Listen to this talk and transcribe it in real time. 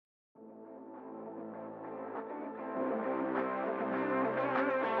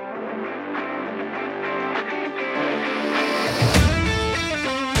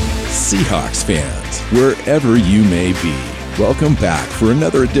Seahawks fans, wherever you may be. Welcome back for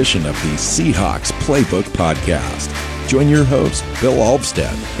another edition of the Seahawks Playbook Podcast. Join your host, Bill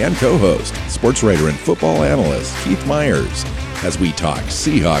Alvstead, and co-host, sports writer and football analyst Keith Myers, as we talk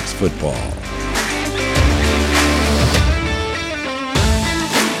Seahawks football.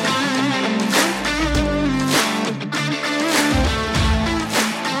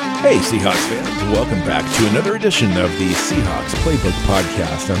 Hey, Seahawks fans, welcome back to another edition of the Seahawks Playbook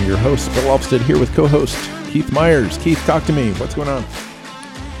Podcast. I'm your host, Bill Alvstead, here with co-host Keith Myers. Keith, talk to me. What's going on?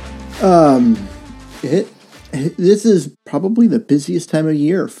 This is probably the busiest time of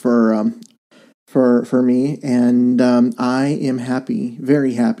year for me, and I am happy,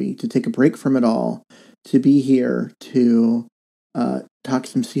 very happy, to take a break from it all, to be here to talk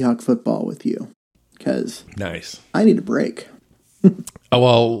some Seahawk football with you, because nice. I need a break. Oh,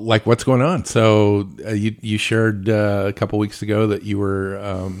 well, like what's going on? So you shared a couple weeks ago that you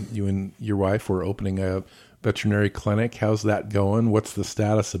and your wife were opening a veterinary clinic. How's that going? What's the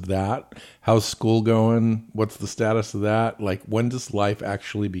status of that? How's school going? What's the status of that? Like, when does life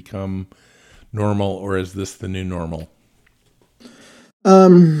actually become normal, or is this the new normal?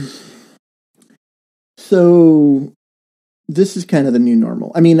 So this is kind of the new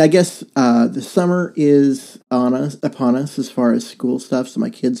normal. I mean, I guess the summer is upon us as far as school stuff. So my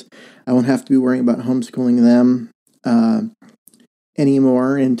kids, I won't have to be worrying about homeschooling them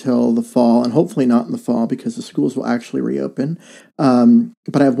anymore until the fall, and hopefully not in the fall because the schools will actually reopen.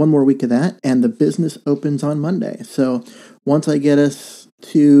 But I have one more week of that, and the business opens on Monday. So once I get us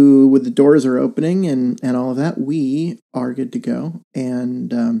to with the doors are opening and all of that, we are good to go,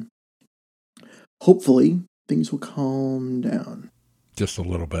 and hopefully things will calm down. Just a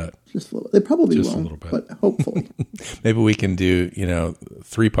little bit. Just a little. They probably just won't, a little bit. But hopefully. Maybe we can do,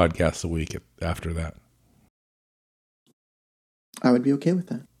 3 podcasts a week after that. I would be okay with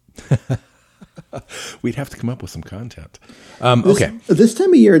that. We'd have to come up with some content. Okay. This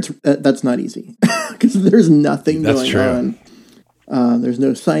time of year, that's not easy because there's nothing That's going true. on. There's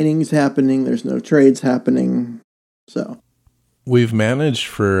no signings happening. There's no trades happening. So we've managed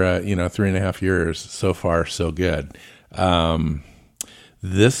for 3.5 years. So far, so good.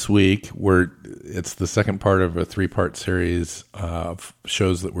 This week it's the second part of a 3-part series of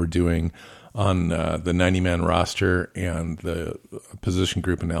shows that we're doing on the 90-man roster and the position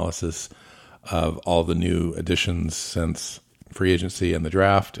group analysis of all the new additions since free agency and the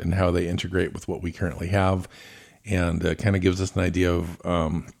draft, and how they integrate with what we currently have, and kind of gives us an idea of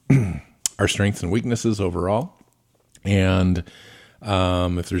our strengths and weaknesses overall, and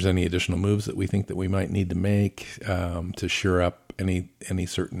if there's any additional moves that we think that we might need to make to shore up any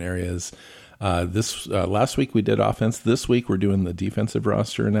certain areas. Last week we did offense. This week we're doing the defensive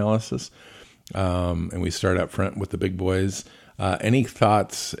roster analysis, and we start up front with the big boys. Any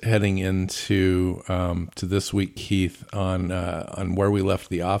thoughts heading into to this week, Keith, on where we left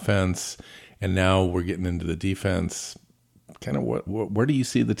the offense, and now we're getting into the defense? Kind of where do you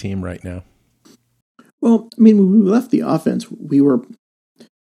see the team right now? Well, I mean, when we left the offense, we were,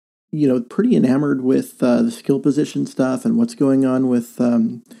 pretty enamored with the skill position stuff and what's going on with,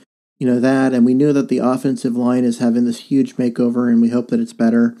 that. And we knew that the offensive line is having this huge makeover, and we hope that it's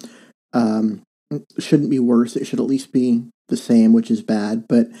better. It shouldn't be worse. It should at least be the same, which is bad.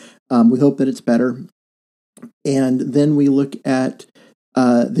 But we hope that it's better. And then we look at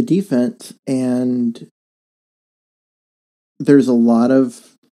the defense, and there's a lot of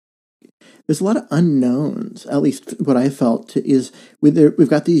unknowns. At least what I felt is we've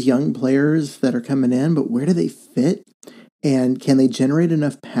got these young players that are coming in, but where do they fit? And can they generate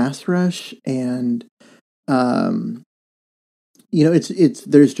enough pass rush? And there's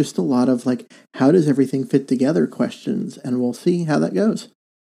just a lot of how does everything fit together questions, and we'll see how that goes.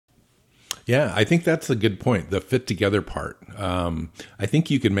 Yeah, I think that's a good point, the fit together part. I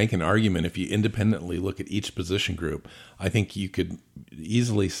think you could make an argument if you independently look at each position group. I think you could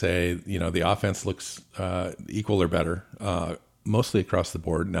easily say, the offense looks equal or better, mostly across the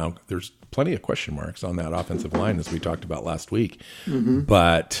board. Now, there's plenty of question marks on that offensive line, as we talked about last week. Mm-hmm.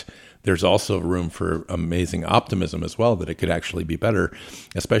 But there's also room for amazing optimism as well that it could actually be better,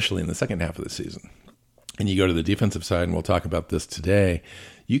 especially in the second half of the season. And you go to the defensive side, and we'll talk about this today.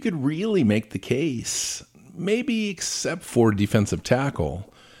 You could really make the case, maybe except for defensive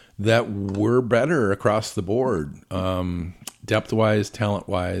tackle, that we're better across the board, depth-wise,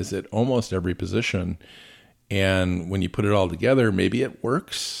 talent-wise, at almost every position. And when you put it all together, maybe it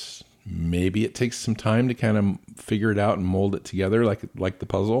works. Maybe it takes some time to kind of figure it out and mold it together, like the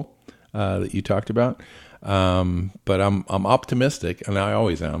puzzle that you talked about. But I'm optimistic, and I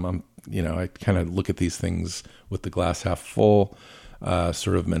always am. I kind of look at these things with the glass half full.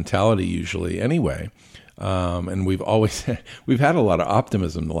 sort of mentality usually anyway. And we've had a lot of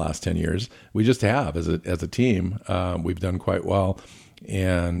optimism the last 10 years. We just have as a team. We've done quite well.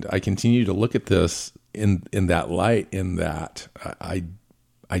 And I continue to look at this in that light, in that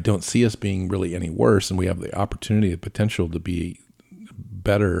I don't see us being really any worse, and we have the opportunity, the potential to be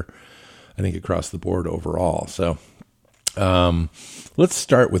better, I think, across the board overall. So let's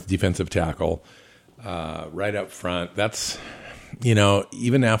start with defensive tackle right up front. That's,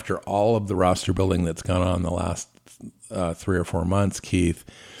 even after all of the roster building that's gone on the last 3 or 4 months, Keith,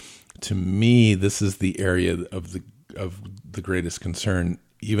 to me, this is the area of the greatest concern,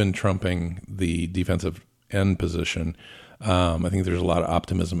 even trumping the defensive end position. I think there's a lot of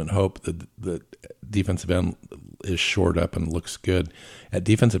optimism and hope that the defensive end is shored up and looks good. At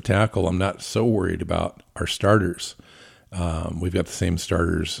defensive tackle, I'm not so worried about our starters. We've got the same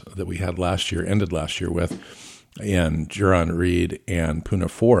starters that we had ended last year with, and Jarran Reed and Poona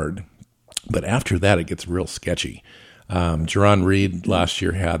Ford. But after that, it gets real sketchy. Jarran Reed last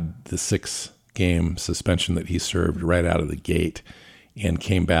year had the 6-game suspension that he served right out of the gate, and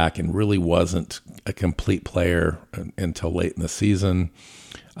came back and really wasn't a complete player until late in the season.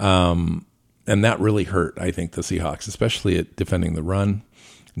 And that really hurt, I think, the Seahawks, especially at defending the run.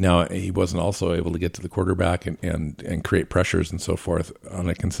 Now, he wasn't also able to get to the quarterback and create pressures and so forth on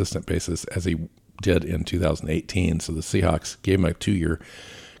a consistent basis as he did in 2018. So the Seahawks gave him a 2-year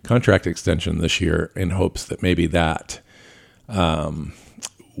contract extension this year in hopes that maybe that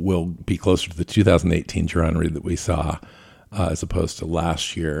will be closer to the 2018 Jarran Reed that we saw, as opposed to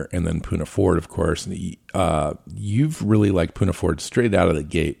last year. And then Poona Ford, of course. You've really liked Poona Ford straight out of the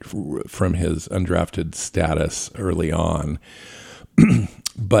gate from his undrafted status early on.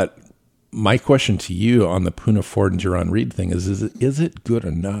 But my question to you on the Poona Ford and Jarran Reed thing is it good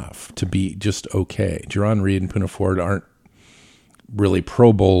enough to be just okay? Jarran Reed and Poona Ford aren't really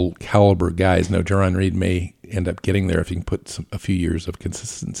Pro Bowl caliber guys. Now, Jarran Reed may end up getting there if he can put a few years of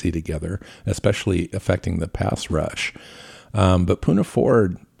consistency together, especially affecting the pass rush. But Poona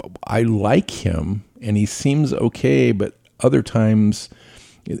Ford, I like him, and he seems okay. But other times,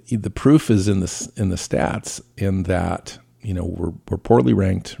 the proof is in the stats. In that, we're poorly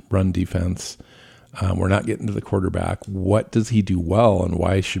ranked run defense. We're not getting to the quarterback. What does he do well, and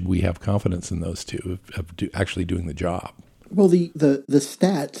why should we have confidence in those two of actually doing the job? Well, the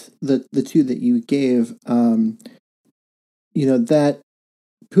stats, the two that you gave, that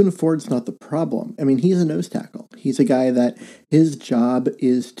Poona Ford's not the problem. I mean, he's a nose tackle. He's a guy that his job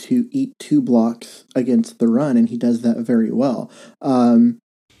is to eat 2 blocks against the run, and he does that very well. And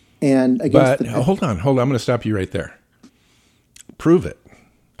against hold on. I'm going to stop you right there. Prove it.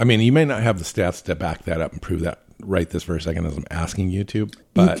 I mean, you may not have the stats to back that up and prove that right this very second as I'm asking you to,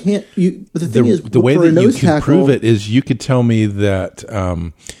 but you can't. But the thing is, the way that you can prove it is you could tell me that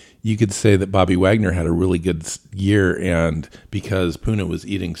you could say that Bobby Wagner had a really good year, and because Poona was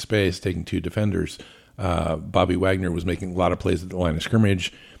eating space, taking 2 defenders, Bobby Wagner was making a lot of plays at the line of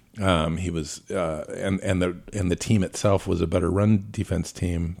scrimmage. He was, and the team itself was a better run defense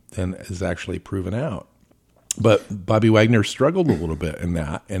team than is actually proven out. But Bobby Wagner struggled a little bit in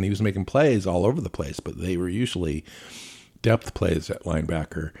that, and he was making plays all over the place, but they were usually depth plays at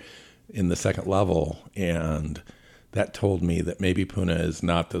linebacker in the second level, and that told me that maybe Poona is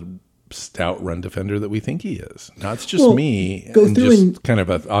not the stout run defender that we think he is. Now, it's just me, and just kind of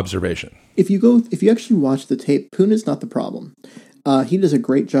an observation. If you actually watch the tape, Poona's not the problem. He does a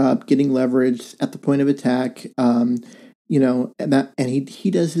great job getting leverage at the point of attack, and he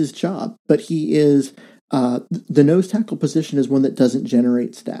does his job, but he is... the nose tackle position is one that doesn't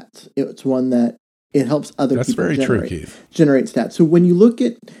generate stats. It's one that it helps other people generate stats. So when you look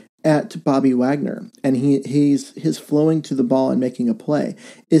at Bobby Wagner and he's flowing to the ball and making a play,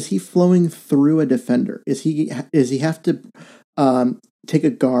 is he flowing through a defender? Does he have to take a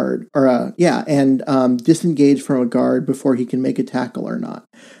guard and disengage from a guard before he can make a tackle or not?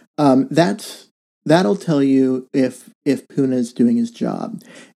 That'll tell you if Poona is doing his job.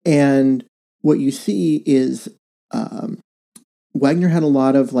 And what you see is Wagner had a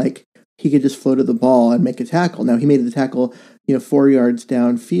lot of he could just flow to the ball and make a tackle. Now, he made the tackle 4 yards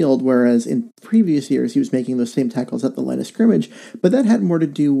downfield, whereas in previous years he was making those same tackles at the line of scrimmage. But that had more to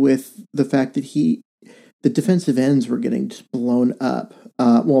do with the fact that the defensive ends were getting just blown up.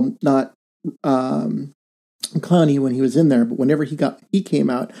 Not Clowney when he was in there, but whenever he came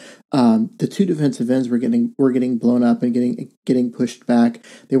out, the 2 defensive ends were getting blown up and getting pushed back.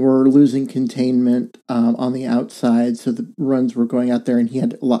 They were losing containment on the outside, so the runs were going out there, and he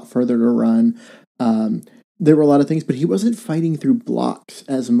had a lot further to run. There were a lot of things, but he wasn't fighting through blocks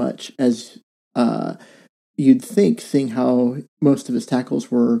as much as you'd think, seeing how most of his tackles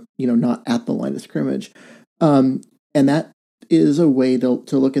were, not at the line of scrimmage. And that is a way to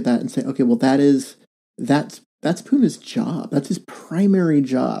look at that and say, okay, well, that's Puna's job. That's his primary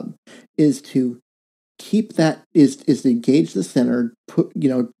job, is to keep that, is to engage the center,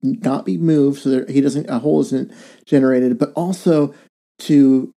 not be moved so that a hole isn't generated, but also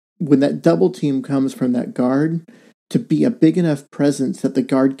to, when that double team comes from that guard, to be a big enough presence that the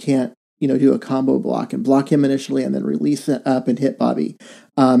guard can't, do a combo block and block him initially and then release it up and hit Bobby.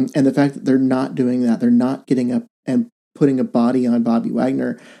 And the fact that they're not doing that, they're not getting up and putting a body on Bobby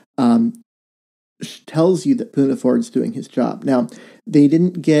Wagner, tells you that Poona Ford's doing his job. Now, they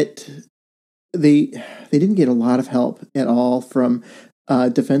didn't get a lot of help at all from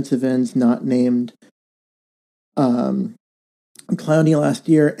defensive ends not named Clowney last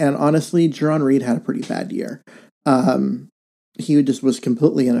year, and honestly, Jarran Reed had a pretty bad year. He just was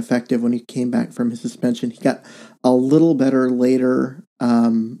completely ineffective when he came back from his suspension. He got a little better later,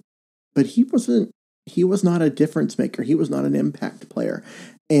 but he was not a difference maker. He was not an impact player.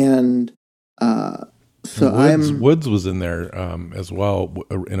 And Woods was in there as well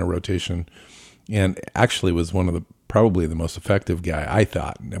in a rotation, and actually was one of probably the most effective guy, I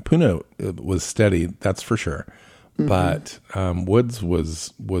thought. Now, Poona was steady, that's for sure. Mm-hmm. But Woods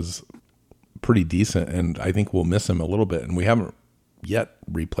was pretty decent, and I think we'll miss him a little bit, and we haven't yet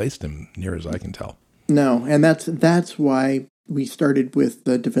replaced him, near as I can tell. No, and that's why we started with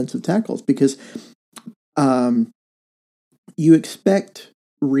the defensive tackles, because you expect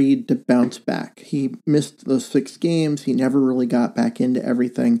Reed to bounce back. He missed those 6 games. He never really got back into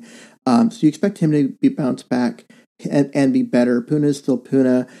everything. So you expect him to bounce back and be better. Poona is still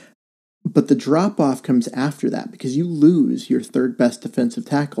Poona. But the drop-off comes after that, because you lose your third best defensive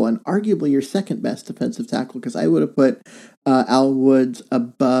tackle and arguably your second best defensive tackle, because I would have put Al Woods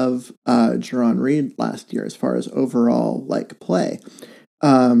above Jarran Reed last year as far as overall play.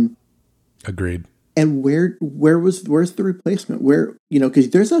 Agreed. And where's the replacement?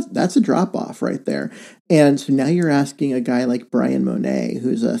 Because that's a drop-off right there. And so now you're asking a guy like Bryan Mone,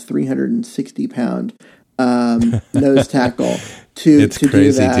 who's a 360-pound nose tackle, it's to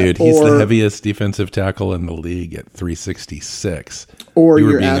crazy, do that. Dude. He's the heaviest defensive tackle in the league at 366. Or you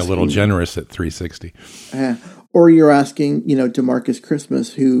were being a little generous at 360. Or you're asking, DeMarcus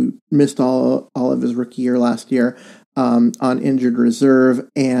Christmas, who missed all of his rookie year last year on injured reserve,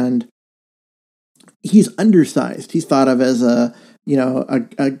 and he's undersized. He's thought of as a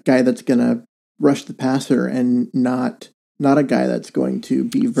guy that's going to rush the passer and not a guy that's going to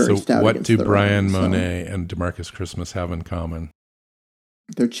be very stout. So what do Bryan Mone and DeMarcus Christmas have in common?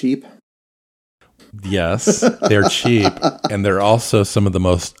 They're cheap. Yes, they're cheap, and they're also some of the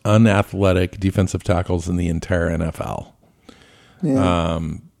most unathletic defensive tackles in the entire NFL. Yeah.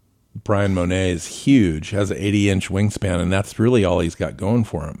 Bryan Mone is huge, has an 80-inch wingspan, and that's really all he's got going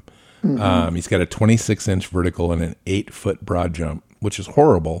for him. Mm-hmm. He's got a 26-inch vertical and an 8-foot broad jump, which is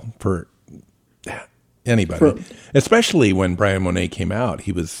horrible for anybody, especially when Bryan Mone came out.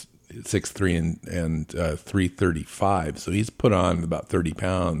 He was 6'3" and 335, so he's put on about 30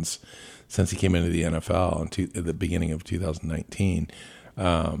 pounds since he came into the NFL at the beginning of 2019.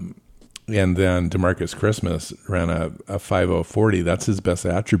 And then DeMarcus Christmas ran a 5.040. That's his best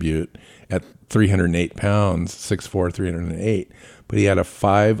attribute at 308 pounds, 6'4", 308. But he had a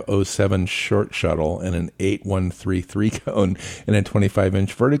 5.07 short shuttle and an 8.133 cone and a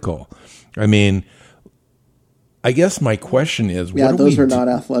 25-inch vertical. I mean, I guess my question is, those are not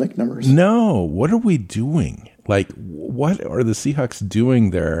athletic numbers. No, what are we doing? What are the Seahawks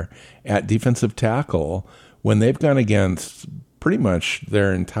doing there at defensive tackle when they've gone against pretty much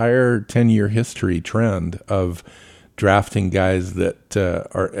their entire 10-year history trend of drafting guys that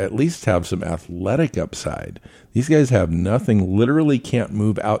are at least have some athletic upside? These guys have nothing, literally can't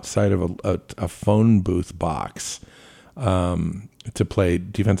move outside of a phone booth box to play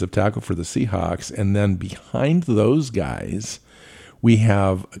defensive tackle for the Seahawks. And then behind those guys, we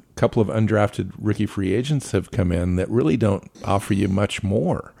have a couple of undrafted rookie free agents have come in that really don't offer you much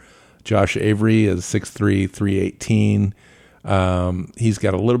more. Josh Avery is 6'3", 318. He's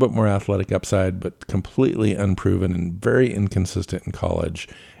got a little bit more athletic upside, but completely unproven and very inconsistent in college.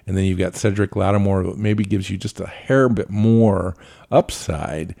 And then you've got Cedric Lattimore, that maybe gives you just a hair bit more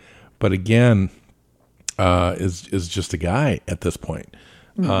upside, but again, is just a guy at this point.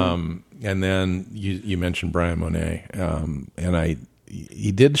 Mm-hmm. And then you mentioned Bryan Mone, and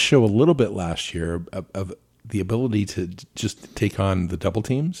he did show a little bit last year of the ability to just take on the double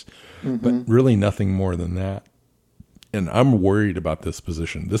teams, mm-hmm. but really nothing more than that. And I'm worried about this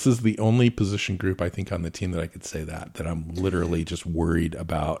position. This is the only position group I think on the team that I could say that I'm literally just worried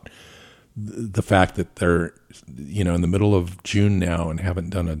about the fact that they're, in the middle of June now and haven't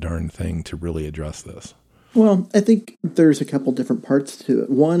done a darn thing to really address this? Well, I think there's a couple different parts to it.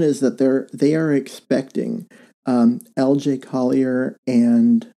 One is that they are expecting L.J. Collier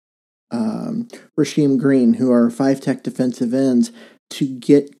and Rasheem Green, who are 5-tech defensive ends, to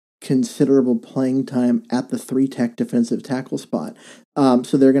get considerable playing time at the 3-tech defensive tackle spot.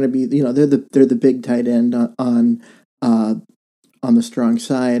 So they're going to be, they're the big tight end on the strong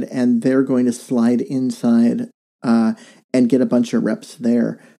side, and they're going to slide inside and get a bunch of reps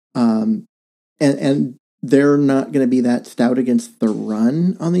there. And they're not going to be that stout against the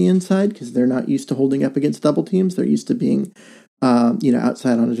run on the inside because they're not used to holding up against double teams. They're used to being,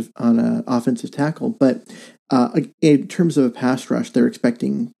 outside on an offensive tackle. But in terms of a pass rush, they're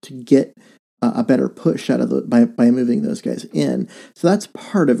expecting to get a better push out of by moving those guys in. So that's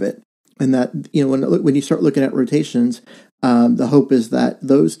part of it. And that, when you start looking at rotations, the hope is that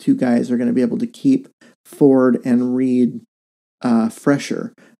those two guys are going to be able to keep Ford and Reed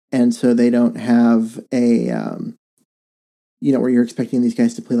fresher. And so they don't have a, where you're expecting these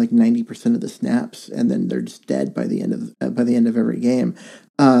guys to play like 90% of the snaps, and then they're just dead by the end of every game.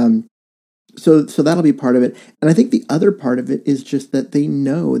 So that'll be part of it. And I think the other part of it is just that they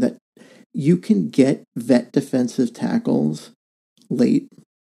know that you can get vet defensive tackles late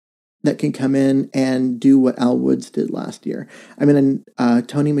that can come in and do what Al Woods did last year. I mean,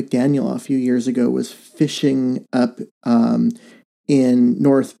 Tony McDaniel a few years ago was fishing up in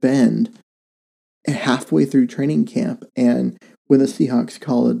North Bend halfway through training camp, and when the Seahawks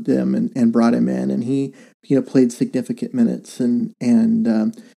called him and brought him in, and he played significant minutes and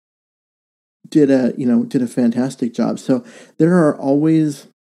did a fantastic job. So there are always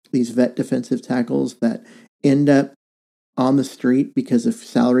these vet defensive tackles that end up on the street because of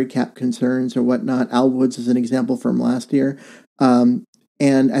salary cap concerns or whatnot. Al Woods is an example from last year, and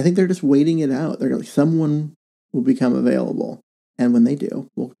I think they're just waiting it out. They're like, someone will become available, and when they do,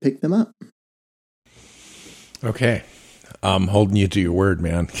 we'll pick them up. Okay. I'm holding you to your word,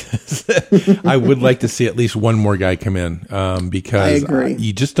 man. I would like to see at least one more guy come in because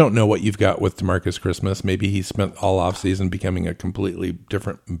you just don't know what you've got with DeMarcus Christmas. Maybe he spent all offseason becoming a completely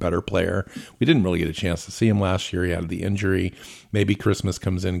different and better player. We didn't really get a chance to see him last year. He had the injury. Maybe Christmas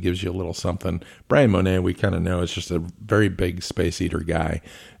comes in and gives you a little something. Brian Monet, we kind of know, is just a very big space eater guy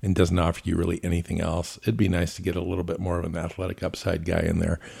and doesn't offer you really anything else. It'd be nice to get a little bit more of an athletic upside guy in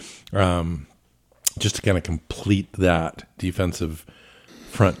there. Just to kind of complete that defensive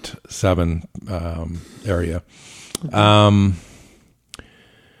front seven area.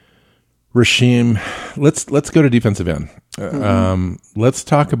 Rasheem, let's go to defensive end. Let's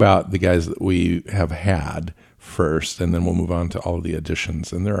talk about the guys that we have had first, and then we'll move on to all of the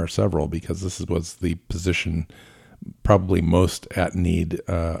additions. And there are several because this was the position probably most at need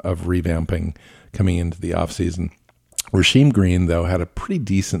of revamping coming into the offseason. Rasheem Green, though, had a pretty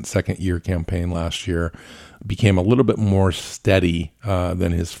decent second-year campaign last year, became a little bit more steady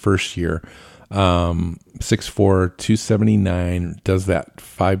than his first year. 6'4", 279, does that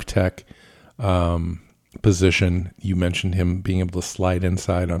 5-tech position. You mentioned him being able to slide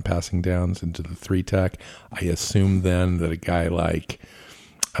inside on passing downs into the 3-tech. I assume then that a guy like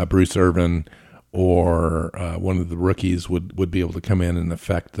Bruce Irvin or one of the rookies would be able to come in and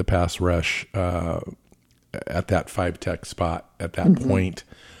affect the pass rush at that 5-tech spot at that point.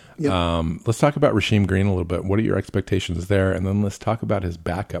 Yep. Let's talk about Rasheem Green a little bit. What are your expectations there? And then let's talk about his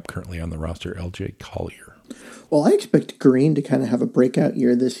backup currently on the roster, L.J. Collier. Well, I expect Green to kind of have a breakout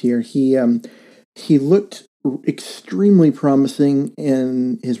year this year. He looked extremely promising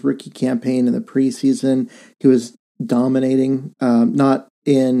in his rookie campaign in the preseason. He was dominating, not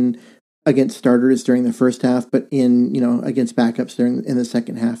against starters during the first half, but against backups in the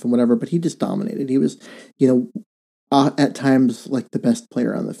second half and whatever. But he just dominated. He was, at times like the best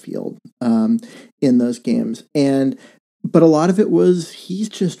player on the field in those games. But a lot of it was he's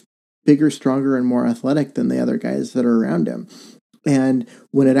just bigger, stronger, and more athletic than the other guys that are around him. And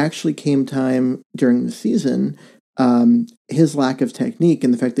when it actually came time during the season, his lack of technique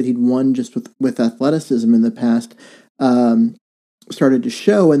and the fact that he'd won just with athleticism in the past started to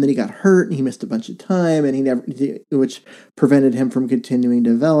show, and then he got hurt and he missed a bunch of time, and which prevented him from continuing to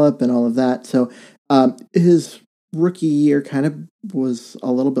develop and all of that. So his rookie year kind of was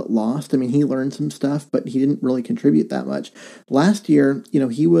a little bit lost. I mean, he learned some stuff, but he didn't really contribute that much. Last year,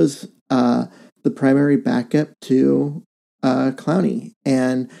 he was the primary backup to Clowney,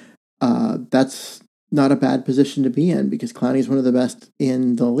 and that's not a bad position to be in because Clowney is one of the best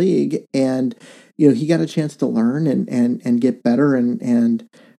in the league, and he got a chance to learn and get better and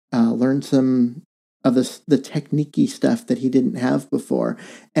learn some the technique-y stuff that he didn't have before.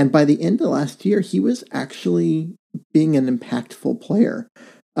 And by the end of last year, he was actually being an impactful player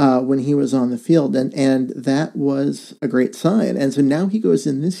when he was on the field, and that was a great sign. And so now he goes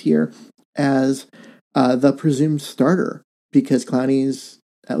in this year as the presumed starter because Clowney's,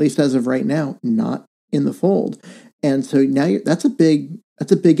 at least as of right now, not in the fold. And so now that's a big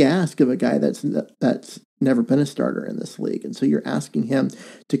ask of a guy that's never been a starter in this league. And so you're asking him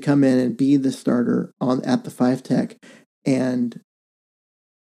to come in and be the starter at the 5 tech and,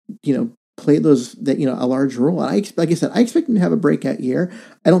 play a large role. And like I said, I expect him to have a breakout year.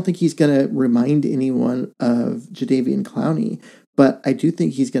 I don't think he's going to remind anyone of Jadeveon Clowney, but I do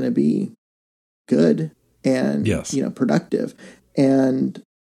think he's going to be good and, yes, productive. And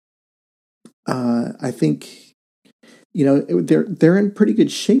I think, they're in pretty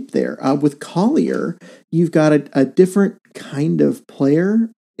good shape there. With Collier, you've got a different kind of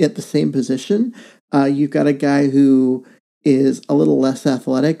player at the same position. You've got a guy who is a little less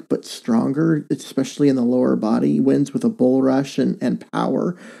athletic but stronger, especially in the lower body. He wins with a bull rush and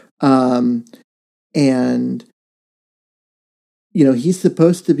power. And he's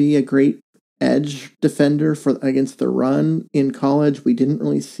supposed to be a great edge defender against the run in college. We didn't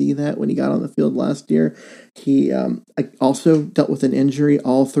really see that when he got on the field last year. He also dealt with an injury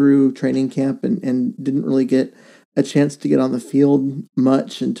all through training camp and didn't really get a chance to get on the field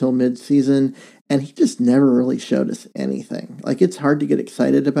much until midseason. And he just never really showed us anything. Like, it's hard to get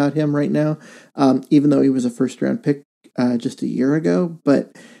excited about him right now, even though he was a first-round pick just a year ago.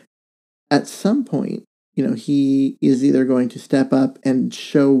 But at some point, he is either going to step up and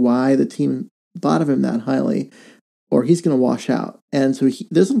show why the team thought of him that highly, or he's going to wash out. And so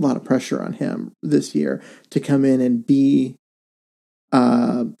there's a lot of pressure on him this year to come in and be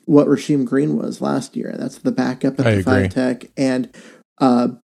what Rasheem Green was last year. That's the backup at the 5 tech, and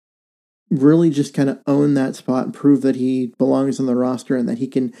really just kind of own that spot and prove that he belongs on the roster and that he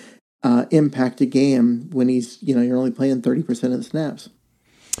can impact a game when he's, you're only playing 30% of the snaps.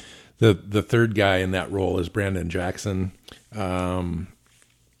 The third guy in that role is Brandon Jackson.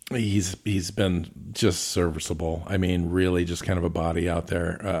 He's been just serviceable. I mean, really just kind of a body out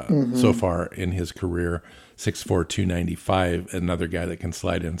there so far in his career. 6'4", 295, another guy that can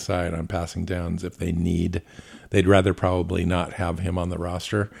slide inside on passing downs if they need. They'd rather probably not have him on the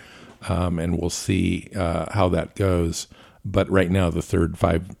roster, and we'll see how that goes. But right now, the third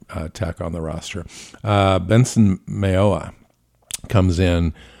 5 tech on the roster. Benson Mayowa comes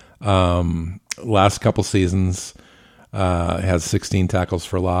in. Last couple seasons, has 16 tackles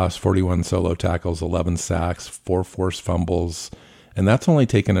for loss, 41 solo tackles, 11 sacks, 4 forced fumbles, and that's only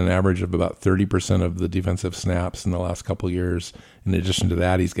taken an average of about 30% of the defensive snaps in the last couple years. In addition to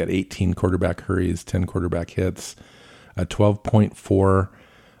that, he's got 18 quarterback hurries, 10 quarterback hits, a 12.4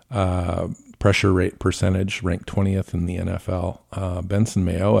 pressure rate percentage, ranked 20th in the NFL. Benson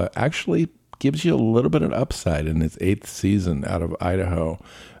Mayowa actually gives you a little bit of upside in his 8th season out of Idaho.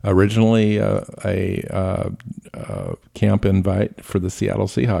 Originally a camp invite for the Seattle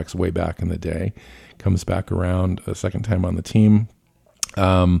Seahawks way back in the day. Comes back around a second time on the team.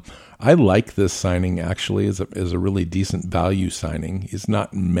 I like this signing actually as a really decent value signing. He's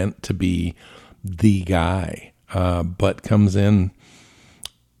not meant to be the guy, but comes in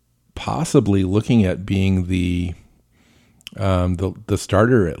possibly looking at being the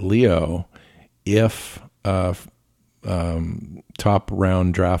starter at Leo if top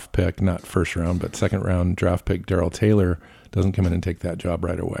round draft pick, not first round, but second round draft pick Darrell Taylor doesn't come in and take that job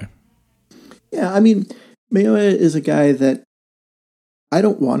right away. Yeah, I mean, Mayowa is a guy that I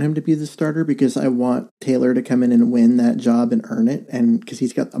don't want him to be the starter because I want Taylor to come in and win that job and earn it, and because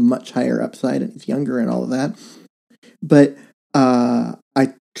he's got a much higher upside and he's younger and all of that. But I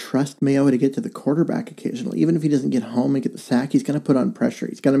trust Mayowa to get to the quarterback occasionally. Even if he doesn't get home and get the sack, he's going to put on pressure.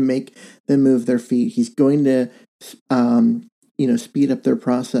 He's going to make them move their feet. He's going to speed up their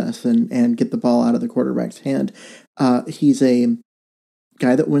process and get the ball out of the quarterback's hand. He's a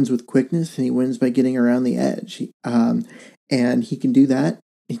guy that wins with quickness, and he wins by getting around the edge. And he can do that.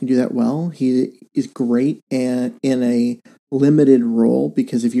 He can do that well. He is great in a limited role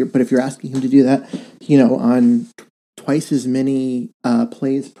because if you're asking him to do that, on twice as many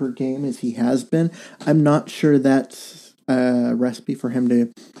plays per game as he has been, I'm not sure that's a recipe for him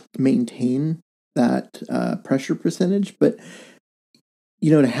to maintain that pressure percentage. But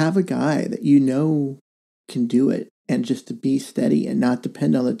to have a guy that can do it, and just to be steady and not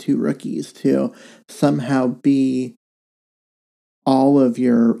depend on the two rookies to somehow be all of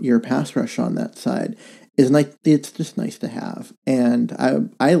your pass rush on that side is nice. It's just nice to have, and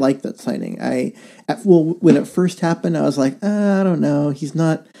I like that signing. When it first happened, I was like, I don't know, he's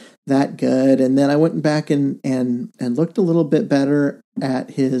not that good, and then I went back and looked a little bit better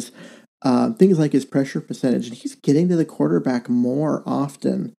at his things like his pressure percentage, and he's getting to the quarterback more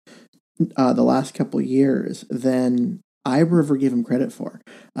often the last couple of years than I ever gave him credit for.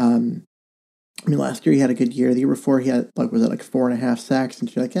 Last year he had a good year. The year before he had was it like 4.5 sacks,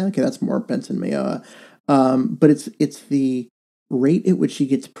 and you're like, yeah, okay, that's more Benson Mayowa. But it's the rate at which he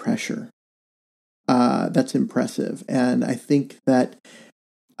gets pressure that's impressive, and I think that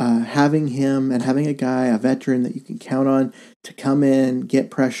having him and having a veteran that you can count on to come in,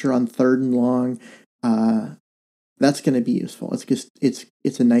 get pressure on 3rd and long, that's going to be useful.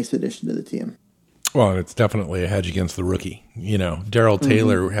 It's a nice addition to the team. Well, it's definitely a hedge against the rookie. Darrell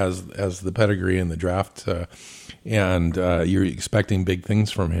Taylor has the pedigree in the draft, and you're expecting big things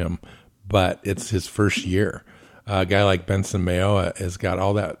from him, but it's his first year. A guy like Benson Mayowa has got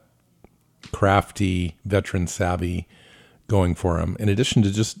all that crafty, veteran savvy going for him, in addition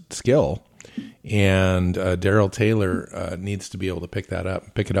to just skill. And Darrell Taylor needs to be able to pick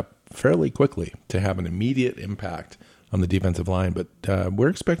it up fairly quickly to have an immediate impact on the defensive line. But we're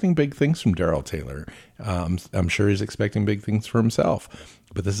expecting big things from Darrell Taylor. I'm sure he's expecting big things for himself.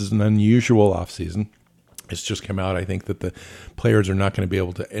 But this is an unusual offseason. It's just come out, I think, that the players are not going to be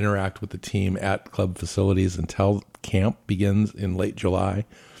able to interact with the team at club facilities until camp begins in late July.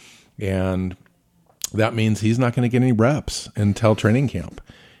 And that means he's not going to get any reps until training camp.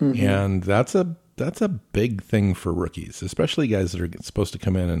 Mm-hmm. And that's a big thing for rookies, especially guys that are supposed to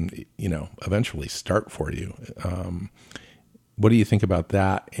come in and, eventually start for you. What do you think about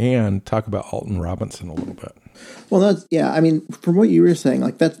that? And talk about Alton Robinson a little bit. Well, from what you were saying,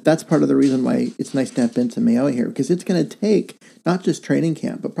 that's part of the reason why it's nice to have Benson Mayowa here, because it's going to take not just training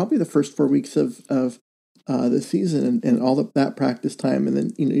camp, but probably the first 4 weeks of the season and all that practice time, and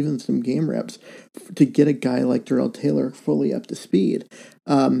then even some game reps to get a guy like Darrell Taylor fully up to speed.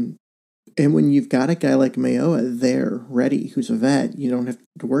 And when you've got a guy like Mayowa there ready, who's a vet, you don't have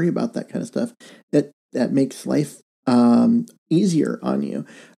to worry about that kind of stuff. That makes life easier on you.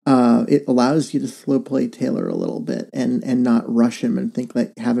 It allows you to slow play Taylor a little bit and not rush him and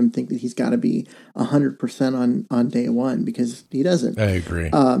have him think that he's got to be 100% on day one, because he doesn't. I agree.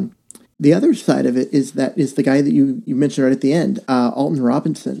 The other side of it is the guy that you mentioned right at the end, Alton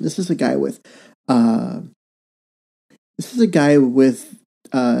Robinson. This is a guy with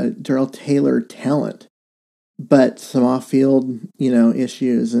Darrell Taylor talent, but some off-field,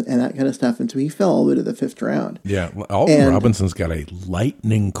 issues and that kind of stuff. And so he fell all the way to the 5th round. Yeah, Alton Robinson's got a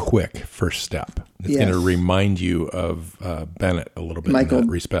lightning quick first step. It's going to remind you of Bennett a little bit in that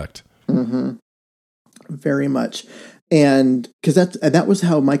respect. Mm-hmm. Very much. And because that was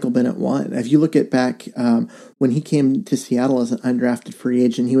how Michael Bennett won. If you look at back when he came to Seattle as an undrafted free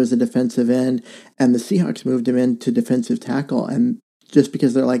agent, he was a defensive end, and the Seahawks moved him into defensive tackle. And just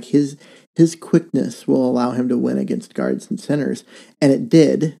because they're like his quickness will allow him to win against guards and centers, and it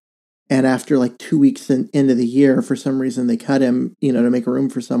did. And after 2 weeks into the year, for some reason they cut him, to make room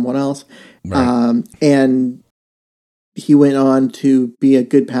for someone else. Right. And he went on to be a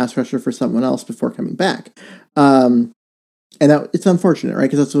good pass rusher for someone else before coming back. And that it's unfortunate, right?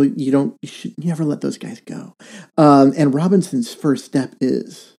 Because that's what you should never let those guys go. And Robinson's first step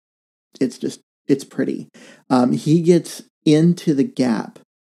it's pretty. He gets into the gap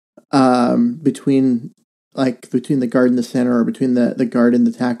between the guard and the center, or between the guard and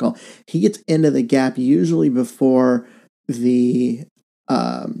the tackle. He gets into the gap usually before the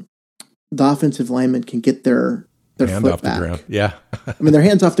offensive lineman can get their hand foot off back. The ground. Yeah. Their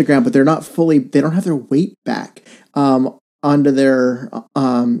hands off the ground, but they're not fully. They don't have their weight back onto their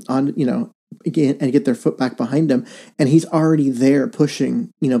again, and get their foot back behind them, and he's already there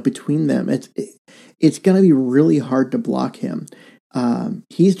pushing between them. It's going to be really hard to block him.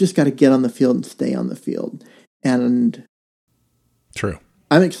 He's just got to get on the field and stay on the field. And true.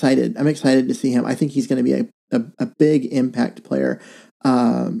 I'm excited to see him. I think he's going to be a big impact player.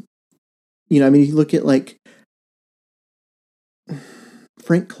 You look at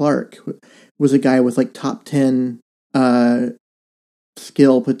Frank Clark was a guy with top 10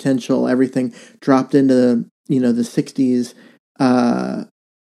 skill, potential, everything, dropped into the 60s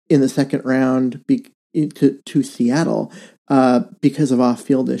in the 2nd round to Seattle because of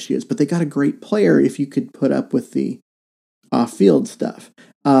off-field issues. But they got a great player if you could put up with the off-field stuff.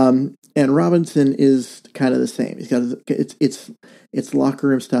 And Robinson is kind of the same. He's got it's locker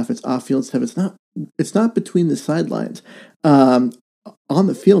room stuff, it's off-field stuff. It's not between the sidelines. on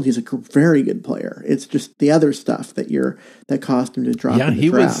the field, he's a very good player. It's just the other stuff that caused him to drop in the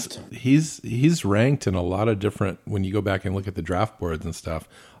draft. He's ranked in a lot of different, when you go back and look at the draft boards and stuff,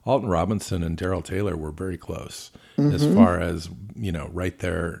 Alton Robinson and Darrell Taylor were very close as far as, right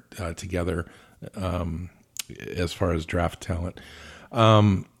there together as far as draft talent.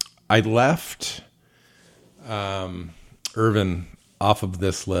 I left Irvin off of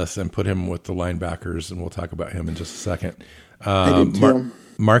this list and put him with the linebackers, and we'll talk about him in just a second.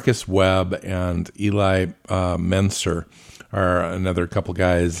 Marcus Webb and Eli Menser are another couple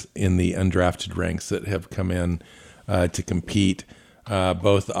guys in the undrafted ranks that have come in to compete.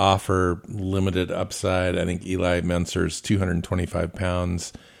 Both offer limited upside. I think Eli Menser's 225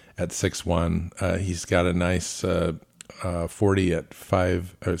 pounds at 6'1". He's got a nice 40 at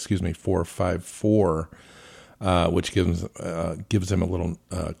 4.54, which gives him a little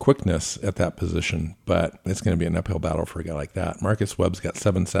quickness at that position. But it's going to be an uphill battle for a guy like that. Marcus Webb's got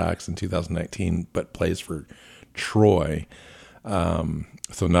 7 sacks in 2019, but plays for Troy, so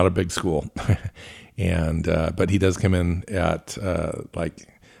not a big school. And but he does come in at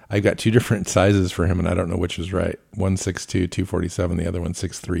I've got 2 different sizes for him, and I don't know which is right. One 6'2", 247, the other one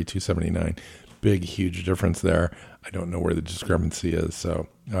 6'3", 279. Big, huge difference there. I don't know where the discrepancy is, so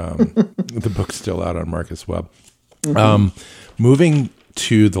the book's still out on Marcus Webb. Moving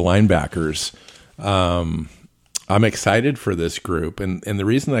to the linebackers, I'm excited for this group, and the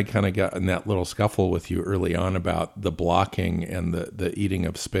reason I kind of got in that little scuffle with you early on about the blocking and the eating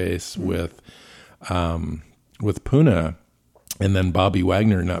of space with Puna, and then Bobby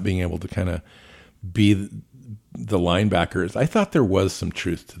Wagner not being able to kind of be the linebackers, I thought there was some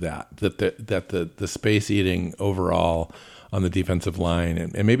truth to that the space eating overall on the defensive line,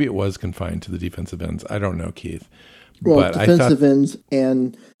 and maybe it was confined to the defensive ends. I don't know, Keith. Well, but defensive ends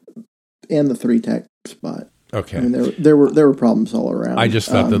and the 3-tech spot. Okay, I mean, there were problems all around. I just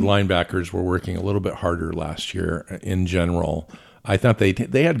thought the linebackers were working a little bit harder last year in general. I thought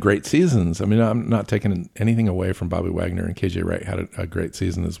they had great seasons. I mean, I'm not taking anything away from Bobby Wagner, and KJ Wright had a great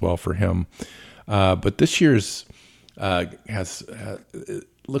season as well for him. But this year's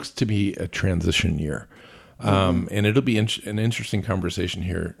looks to be a transition year. And it'll be an interesting conversation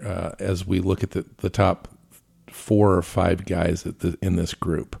here as we look at the top 4 or 5 guys in this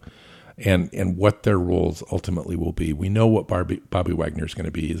group and what their roles ultimately will be. We know what Bobby Wagner is going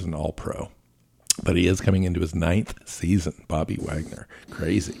to be. He's an all-pro. But he is coming into his 9th season, Bobby Wagner.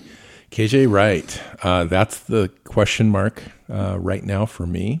 Crazy. KJ Wright, that's the question mark right now for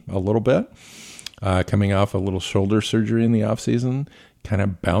me a little bit. Coming off a little shoulder surgery in the offseason, kind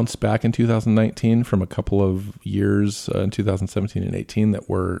of bounced back in 2019 from a couple of years in 2017 and 18 that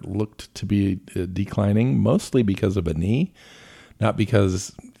looked to be declining, mostly because of a knee, not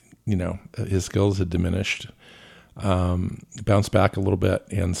because, his skills had diminished. Bounced back a little bit,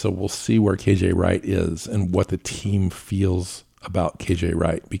 and so we'll see where KJ Wright is and what the team feels about KJ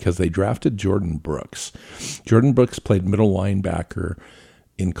Wright, because they drafted Jordan Brooks. Jordan Brooks played middle linebacker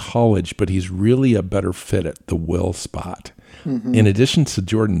in college, but he's really a better fit at the will spot. Mm-hmm. In addition to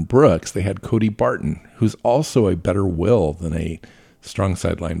Jordan Brooks, they had Cody Barton, who's also a better will than a strong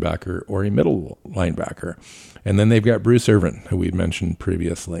side linebacker or a middle linebacker. And then they've got Bruce Irvin, who we mentioned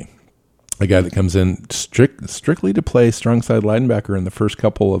previously, a guy that comes in strictly to play strong side linebacker in the first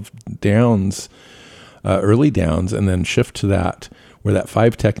couple of downs, early downs, and then shift to that where that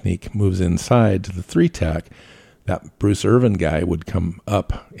 5 technique moves inside to the 3 tech. That Bruce Irvin guy would come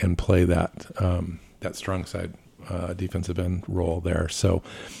up and play that strong side defensive end role there. So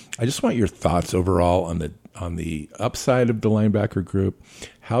I just want your thoughts overall on the upside of the linebacker group,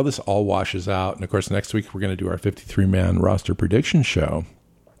 how this all washes out. And of course, next week we're going to do our 53-man roster prediction show.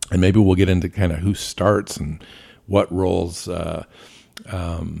 And maybe we'll get into kind of who starts and what roles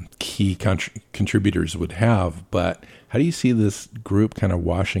key contributors would have. But how do you see this group kind of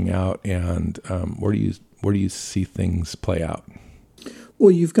washing out, and where do you see things play out?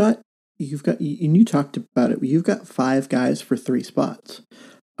 Well, you've got, and you talked about it. You've got 5 guys for 3 spots.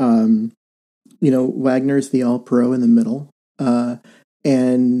 Wagner's the All-Pro in the middle.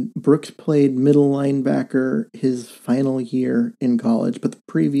 And Brooks played middle linebacker his final year in college, but the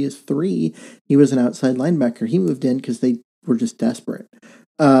previous 3, he was an outside linebacker. He moved in because they were just desperate.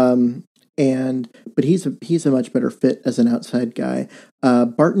 But he's a much better fit as an outside guy.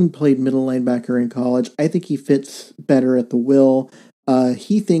 Barton played middle linebacker in college. I think he fits better at the will.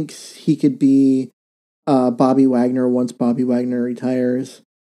 He thinks he could be Bobby Wagner once Bobby Wagner retires.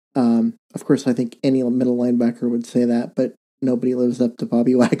 Of course, I think any middle linebacker would say that, but nobody lives up to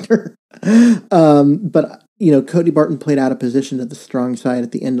Bobby Wagner. But Cody Barton played out of position at the strong side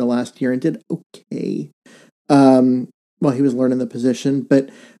at the end of last year and did okay. while he was learning the position. But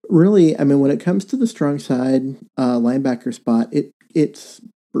really, I mean, when it comes to the strong side linebacker spot, it's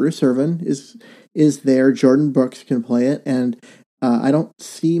Bruce Irvin is there. Jordan Brooks can play it, and I don't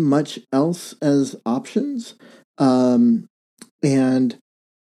see much else as options. And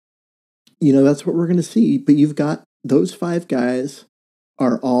that's what we're going to see. But you've got those 5 guys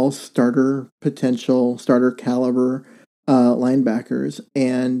are all potential starter caliber linebackers,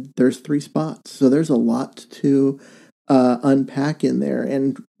 and there's 3 spots. So there's a lot to unpack in there.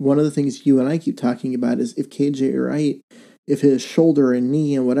 And one of the things you and I keep talking about is if KJ Wright, if his shoulder and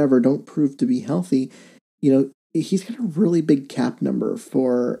knee and whatever don't prove to be healthy, he's got a really big cap number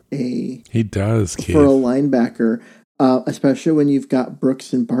for a linebacker, especially when you've got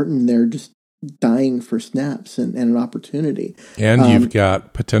Brooks and Barton there just dying for snaps and an opportunity. And you've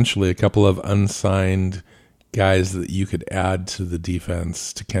got potentially a couple of unsigned guys that you could add to the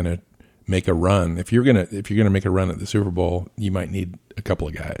defense to kind of make a run. If you're gonna make a run at the Super Bowl, you might need a couple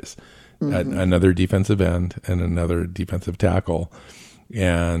of guys, another defensive end and another defensive tackle,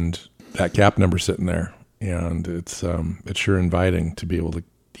 and that cap number sitting there. And it's sure inviting to be able to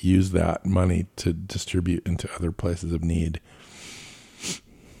use that money to distribute into other places of need.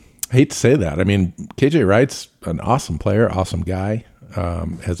 I hate to say that. I mean, KJ Wright's an awesome player, awesome guy.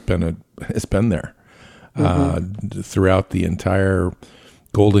 Has been there throughout the entire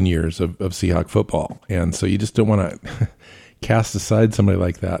golden years of Seahawk football, and so you just don't want to cast aside somebody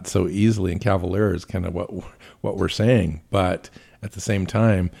like that so easily. And cavalier is kind of what we're saying, but at the same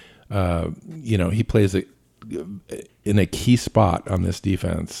time, he plays in a key spot on this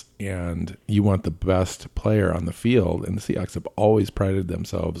defense, and you want the best player on the field. And the Seahawks have always prided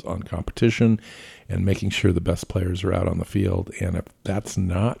themselves on competition and making sure the best players are out on the field. And if that's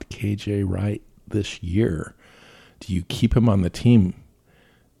not KJ Wright this year, do you keep him on the team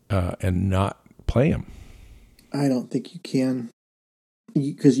and not play him? I don't think you can,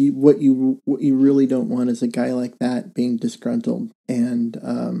 because what you really don't want is a guy like that being disgruntled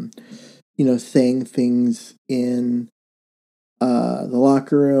and saying things in the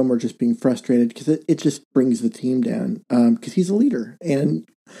locker room or just being frustrated, because it just brings the team down. Because he's a leader, and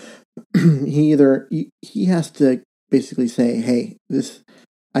he has to basically say, "Hey,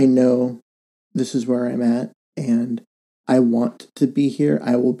 I know this is where I'm at, and I want to be here.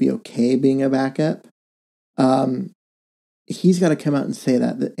 I will be okay being a backup." He's got to come out and say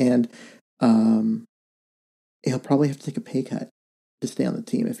that, and he'll probably have to take a pay cut to stay on the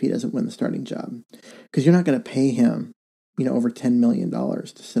team if he doesn't win the starting job, because you're not going to pay him, over $10 million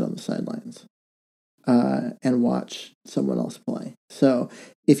to sit on the sidelines and watch someone else play. So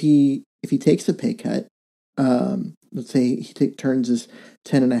if he takes a pay cut, let's say he turns his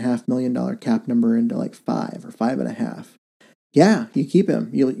 $10.5 million cap number into like 5 or 5.5. Yeah, you keep him.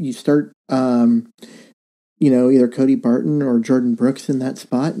 You start, either Cody Barton or Jordan Brooks in that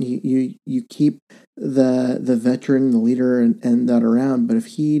spot, and you keep the veteran, the leader, and that around. But if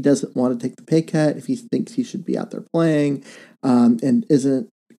he doesn't want to take the pay cut, if he thinks he should be out there playing, and isn't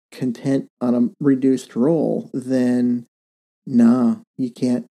content on a reduced role, then no, you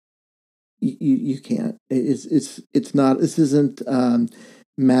can't. You can't. It's not. This isn't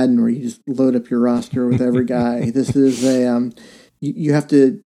Madden where you just load up your roster with every guy. This is you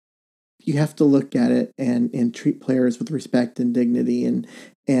have to look at it and treat players with respect and dignity.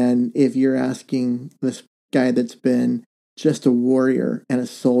 And if you're asking this guy that's been just a warrior and a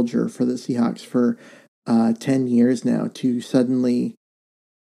soldier for the Seahawks for 10 years now to suddenly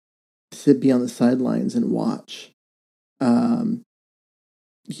be on the sidelines and watch,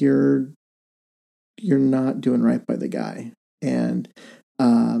 you're not doing right by the guy. And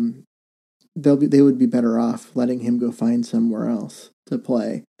they would be better off letting him go find somewhere else to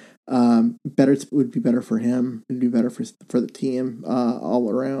play. It would be better for him. It'd be better for the team all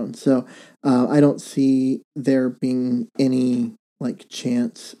around. So I don't see there being any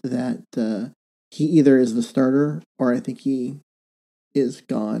chance that he either is the starter or I think he is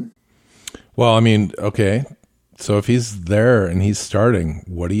gone. Well, I mean, okay. So if he's there and he's starting,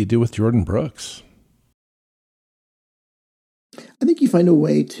 what do you do with Jordan Brooks? I think you find a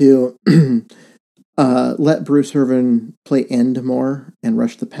way to let Bruce Irvin play end more and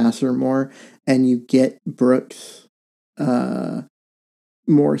rush the passer more, and you get Brooks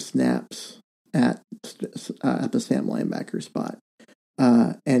more snaps at the Sam linebacker spot,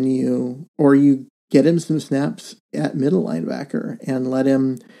 and you get him some snaps at middle linebacker and let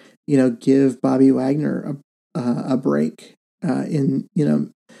him, give Bobby Wagner a break in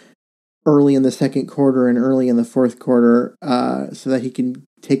early in the second quarter and early in the fourth quarter, so that he can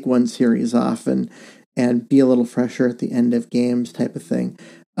take one series off and be a little fresher at the end of games type of thing.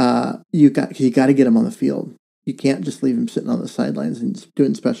 You got to get him on the field. You can't just leave him sitting on the sidelines and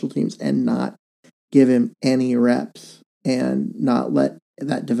doing special teams and not give him any reps and not let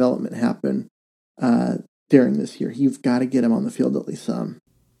that development happen during this year. You've got to get him on the field at least some.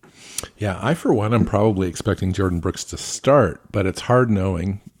 Yeah, I, for one, am probably expecting Jordan Brooks to start, but it's hard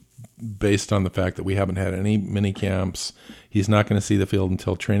knowing based on the fact that we haven't had any mini camps. He's not going to see the field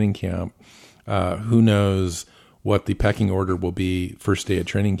until training camp. Who knows what the pecking order will be first day of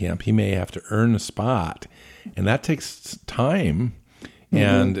training camp. He may have to earn a spot, and that takes time.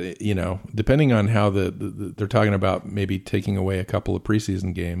 And, you know, depending on how they're talking about maybe taking away a couple of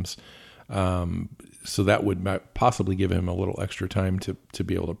preseason games. So that would possibly give him a little extra time to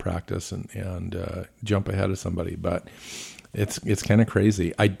be able to practice and jump ahead of somebody. But it's kind of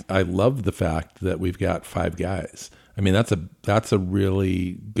crazy. I love the fact that we've got 5 guys. I mean, that's a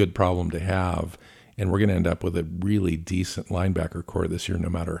really good problem to have. And we're going to end up with a really decent linebacker core this year, no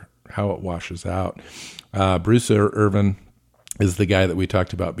matter how it washes out. Bruce Irvin is the guy that we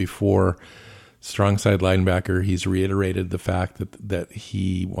talked about before. Strong side linebacker. He's reiterated the fact that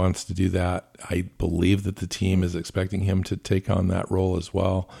he wants to do that. I believe that the team is expecting him to take on that role as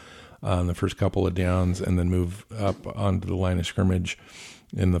well on the first couple of downs and then move up onto the line of scrimmage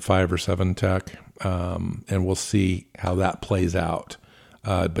in the 5 or 7 tech. And we'll see how that plays out.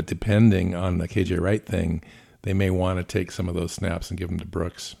 But depending on the KJ Wright thing, they may want to take some of those snaps and give them to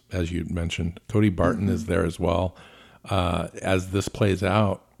Brooks, as you mentioned. Cody Barton is there as well. As this plays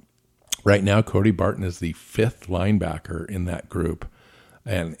out, right now, Cody Barton is the 5th linebacker in that group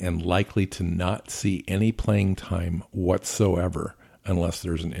and likely to not see any playing time whatsoever unless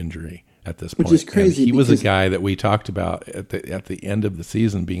there's an injury at this point. Which is crazy. And he was a guy that we talked about at the end of the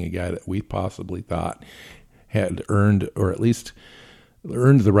season being a guy that we possibly thought had earned, or at least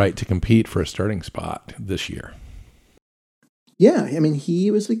earned the right to compete for a starting spot this year. Yeah, I mean, he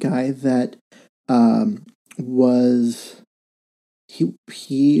was a guy that was he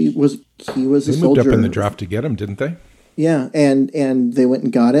was a soldier. They moved up in the draft to get him, didn't they? Yeah, and they went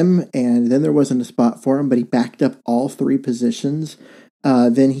and got him, and then there wasn't a spot for him, but he backed up all 3 positions.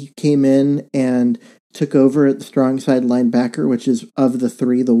 Then he came in and took over at the strong side linebacker, which is of the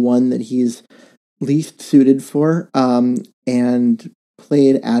 3, the one that he's least suited for, and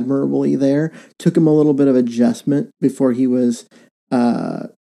played admirably there. Took him a little bit of adjustment before he was,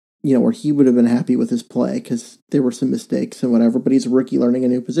 where he would have been happy with his play because there were some mistakes and whatever, but he's a rookie learning a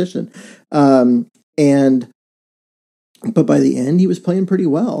new position. But by the end, he was playing pretty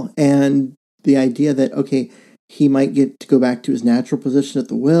well. And the idea that, okay, he might get to go back to his natural position at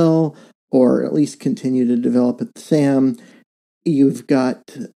the will, or at least continue to develop at the Sam. You've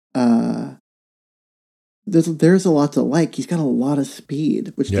got, there's a lot to like. He's got a lot of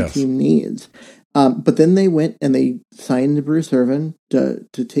speed, which the team needs. But then they went and they signed Bruce Irvin to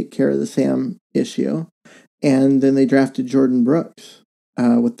take care of the Sam issue. And then they drafted Jordan Brooks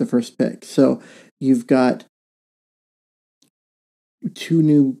with the first pick. So you've got 2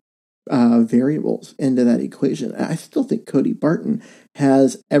 new variables into that equation. I still think Cody Barton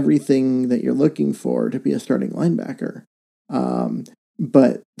has everything that you're looking for to be a starting linebacker.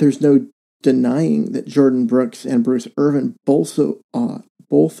 But there's no denying that Jordan Brooks and Bruce Irvin both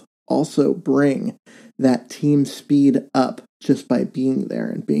also bring that team speed up just by being there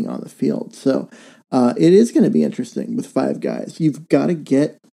and being on the field. So it is going to be interesting with 5 guys. You've got to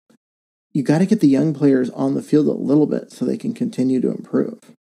get the young players on the field a little bit so they can continue to improve.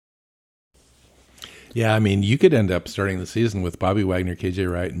 Yeah, I mean, you could end up starting the season with Bobby Wagner, KJ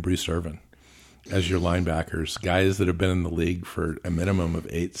Wright, and Bruce Irvin as your linebackers, guys that have been in the league for a minimum of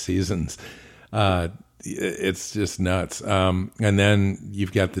 8 seasons. It's just nuts. And then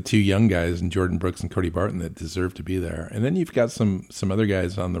you've got the 2 young guys in Jordan Brooks and Cody Barton that deserve to be there. And then you've got some other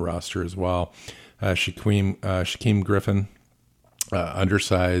guys on the roster as well. Shaquem Griffin,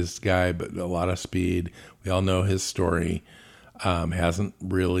 undersized guy, but a lot of speed. We all know his story. Hasn't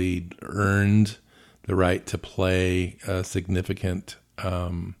really earned the right to play significant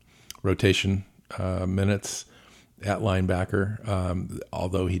rotation minutes at linebacker,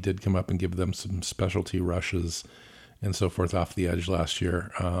 although he did come up and give them some specialty rushes and so forth off the edge last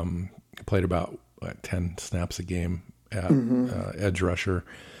year. Played about 10 snaps a game at edge rusher.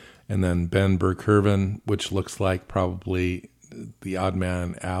 And then Ben Burke-Hervin, which looks like probably the odd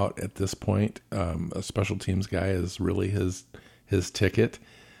man out at this point. A special teams guy is really his ticket.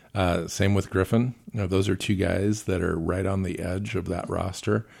 Same with Griffin. Those are 2 guys that are right on the edge of that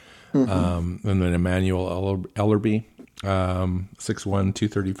roster. And then Emmanuel Ellerby, 6'1",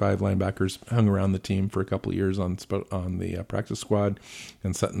 235 linebackers, hung around the team for a couple of years on the practice squad.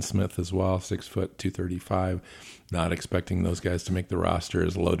 And Sutton Smith as well, 6 foot, 235. Not expecting those guys to make the roster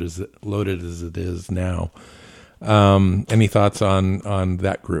as loaded as it is now. Any thoughts on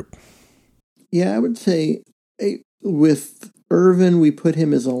that group? Yeah, I would say with Irvin, we put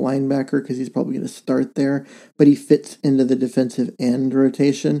him as a linebacker because he's probably going to start there, but he fits into the defensive end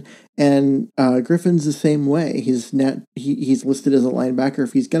rotation. And Griffin's the same way. He's listed as a linebacker.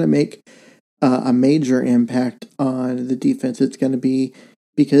 If he's going to make a major impact on the defense, it's going to be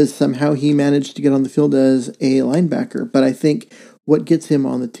because somehow he managed to get on the field as a linebacker. But I think what gets him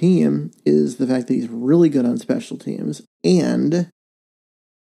on the team is the fact that he's really good on special teams. And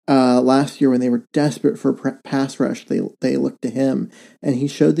last year, when they were desperate for pass rush, they looked to him, and he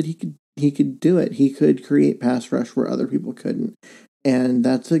showed that he could do it. He could create pass rush where other people couldn't, and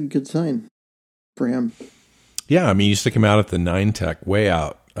that's a good sign for him. Yeah, I mean, you stick him out at the 9 tech, way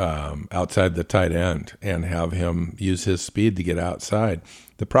out, outside the tight end, and have him use his speed to get outside.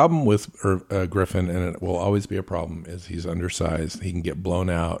 The problem with Griffin, and it will always be a problem, is he's undersized. He can get blown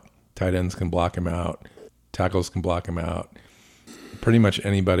out. Tight ends can block him out. Tackles can block him out. Pretty much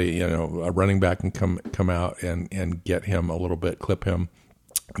anybody, a running back can come out and get him a little bit, clip him,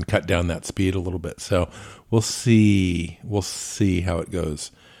 and cut down that speed a little bit. So we'll see how it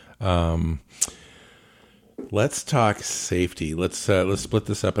goes. Let's talk safety. Let's split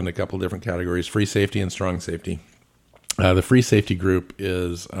this up into a couple different categories: free safety and strong safety. The free safety group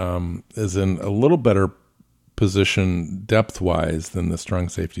is in a little better position depth-wise than the strong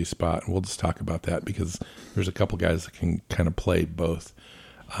safety spot. And we'll just talk about that because there's a couple guys that can kind of play both.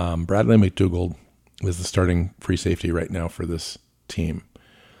 Bradley McDougald is the starting free safety right now for this team.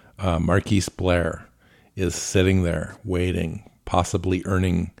 Marquise Blair is sitting there waiting, possibly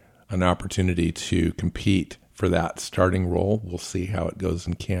earning an opportunity to compete for that starting role. We'll see how it goes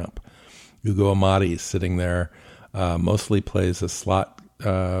in camp. Ugo Amadi is sitting there, mostly plays a slot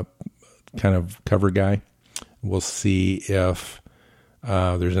kind of cover guy. We'll see if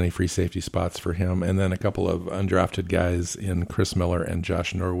there's any free safety spots for him. And then a couple of undrafted guys in Chris Miller and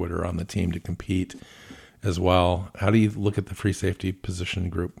Josh Norwood are on the team to compete as well. How do you look at the free safety position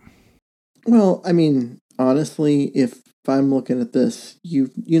group? Well, I mean, honestly, if I'm looking at this, you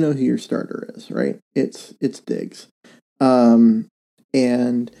know who your starter is, right? It's Diggs. And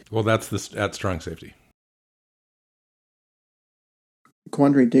well, that's at strong safety.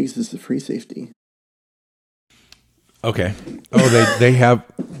 Quandre Diggs is the free safety. Okay. Oh,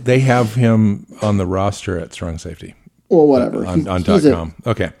 they have him on the roster at strong safety. Well, whatever. On .com.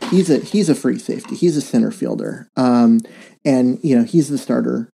 Okay. He's a free safety. He's a center fielder. And he's the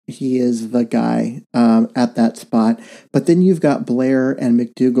starter. He is the guy at that spot. But then you've got Blair and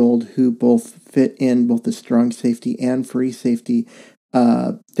McDougald, who both fit in both the strong safety and free safety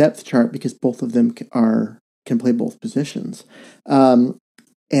depth chart because both of them can play both positions.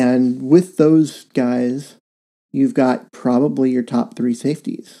 And with those guys, you've got probably your top 3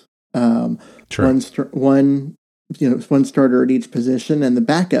 safeties. Sure. One starter at each position and the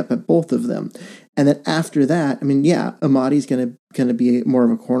backup at both of them. And then after that, I mean, yeah, Amadi's going to be more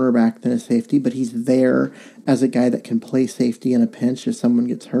of a cornerback than a safety, but he's there as a guy that can play safety in a pinch if someone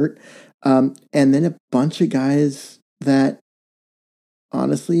gets hurt. And then a bunch of guys that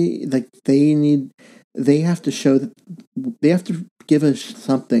honestly, like they have to show that they have to give us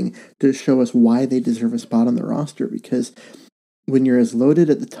something to show us why they deserve a spot on the roster, because when you're as loaded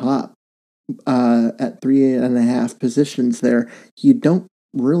at the top at 3.5 positions there, you don't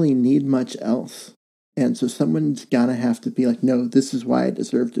really need much else. And so someone's gonna have to be like, no, this is why I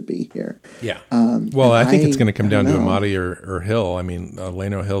deserve to be here. Yeah. Well, I think it's going to come down to Amadi or Hill. I mean,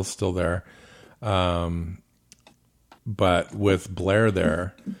 Leno Hill's still there. But with Blair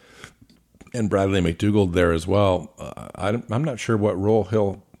there and Bradley McDougald there as well, I'm not sure what role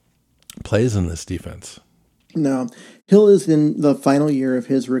Hill plays in this defense. No, Hill is in the final year of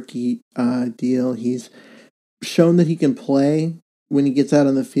his rookie deal. He's shown that he can play when he gets out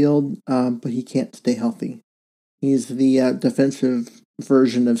on the field, but he can't stay healthy. He's the defensive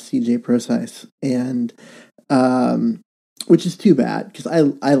version of CJ Prosise, and which is too bad because I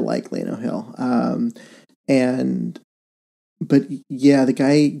like Leno Hill, but yeah, the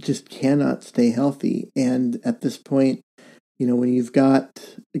guy just cannot stay healthy. And at this point, when you've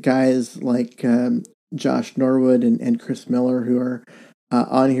got guys like Josh Norwood and Chris Miller who are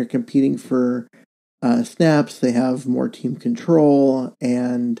on here competing for snaps, they have more team control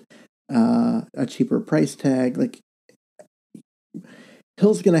and a cheaper price tag. Like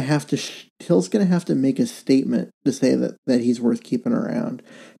Hill's gonna have to make a statement to say that he's worth keeping around,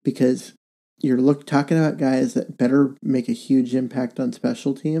 because you're talking about guys that better make a huge impact on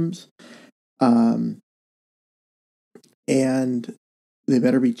special teams, and they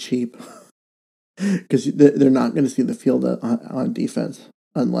better be cheap because they're not going to see the field on defense.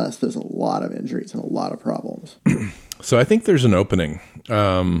 unless there's a lot of injuries and a lot of problems. So I think there's an opening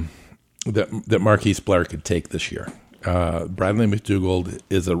that Marquise Blair could take this year. Bradley McDougald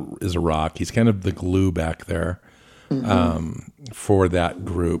is a rock. He's kind of the glue back there for that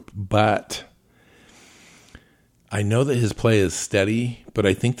group. But I know that his play is steady, but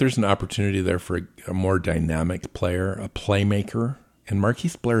I think there's an opportunity there for a more dynamic player, a playmaker. And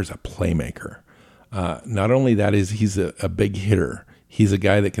Marquise Blair is a playmaker. Not only that, he's a big hitter. He's a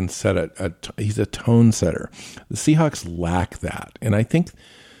guy that can set he's a tone setter. The Seahawks lack that. And I think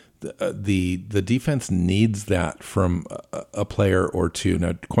the defense needs that from a player or two.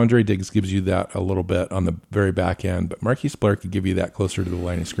 Now, Quandre Diggs gives you that a little bit on the very back end, but Marquise Blair could give you that closer to the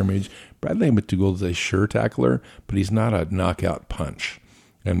line of scrimmage. Bradley McDougald is a sure tackler, but he's not a knockout punch.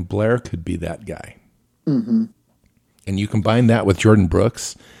 And Blair could be that guy. Mm-hmm. And you combine that with Jordan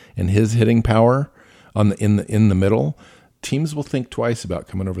Brooks and his hitting power in the middle, teams will think twice about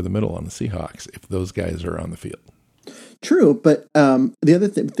coming over the middle on the Seahawks if those guys are on the field. True, but the other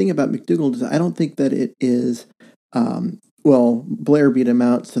thing about McDougald is I don't think that it is, Blair beat him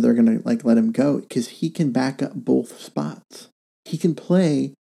out, so they're going to let him go because he can back up both spots. He can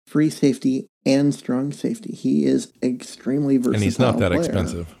play free safety and strong safety. He is extremely versatile. And he's not that player.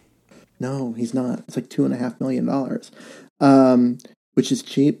 expensive. No, he's not. It's like $2.5 million, which is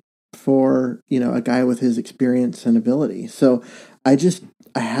cheap for a guy with his experience and ability. So I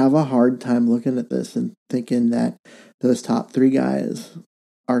have a hard time looking at this and thinking that those top three guys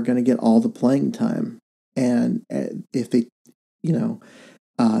are going to get all the playing time. And if they,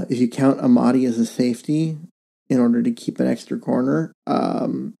 if you count Amadi as a safety in order to keep an extra corner,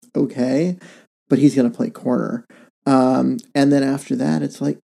 okay, but he's going to play corner. And then after that, it's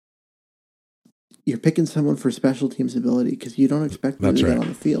like you're picking someone for special teams ability because you don't expect them to get on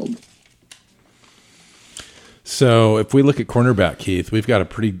the field. So if we look at cornerback, Keith, we've got a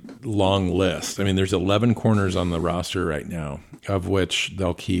pretty long list. I mean, there's 11 corners on the roster right now, of which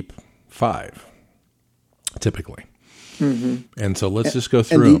they'll keep 5, typically. Mm-hmm. And so let's just go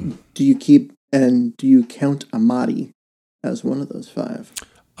through them. Do you count Amadi as one of those 5?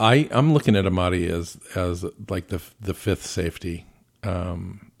 I'm looking at Amadi as like the fifth safety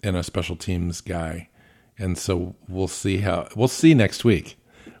and a special teams guy. And so we'll see next week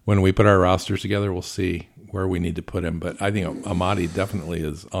when we put our rosters together. We'll see where we need to put him, but I think Amadi definitely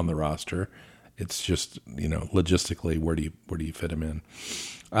is on the roster. It's just, logistically, where do you fit him in?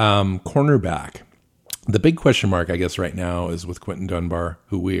 Cornerback. The big question mark, I guess, right now is with Quinton Dunbar,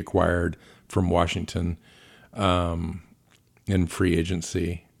 who we acquired from Washington in free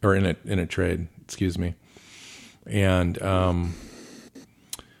agency or in a trade, excuse me. And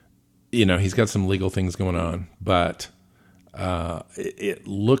he's got some legal things going on, but it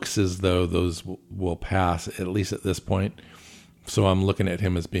looks as though those will pass, at least at this point. So I'm looking at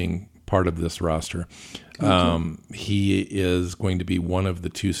him as being part of this roster. He is going to be one of the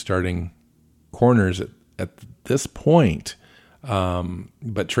 2 starting corners at this point.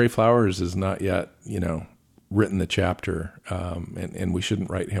 But Trey Flowers is not yet, written the chapter, and we shouldn't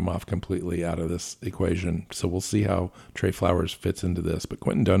write him off completely out of this equation. So we'll see how Trey Flowers fits into this. But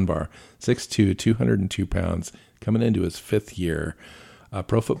Quinton Dunbar, 6'2", 202 pounds, coming into his 5th year.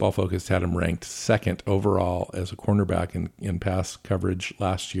 Pro Football Focus had him ranked 2nd overall as a cornerback in pass coverage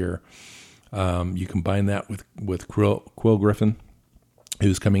last year. You combine that with Quill Griffin,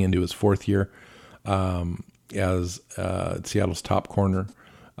 who's coming into his 4th year as Seattle's top corner,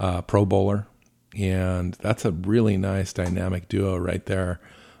 Pro Bowler. And that's a really nice dynamic duo right there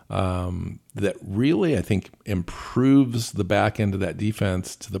that really, I think, improves the back end of that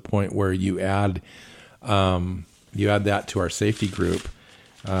defense to the point where you add that to our safety group,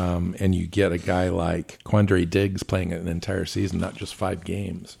 and you get a guy like Quandre Diggs playing an entire season, not just 5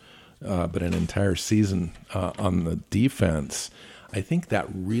 games, but an entire season on the defense. I think that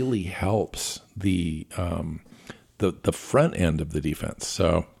really helps the front end of the defense.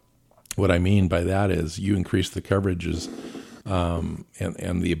 So what I mean by that is you increase the coverages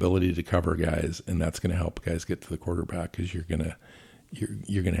and the ability to cover guys, and that's going to help guys get to the quarterback because you're going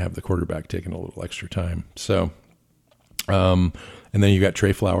to have the quarterback taking a little extra time. So, and then you got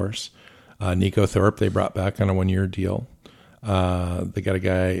Trey Flowers, Nico Thorpe. They brought back on a 1-year deal. They got a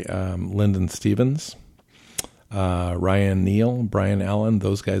guy, Lyndon Stevens, Ryan Neal, Brian Allen.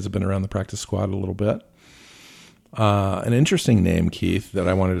 Those guys have been around the practice squad a little bit. An interesting name, Keith, that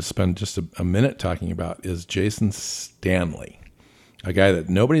I wanted to spend just a minute talking about is Jason Stanley, a guy that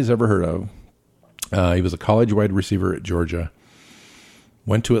nobody's ever heard of. He was a college wide receiver at Georgia,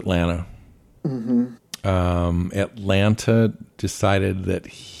 went to Atlanta. Mm-hmm. Atlanta decided that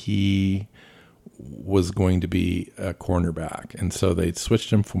he was going to be a cornerback. And so they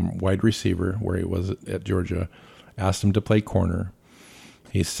switched him from wide receiver, where he was at Georgia, asked him to play corner.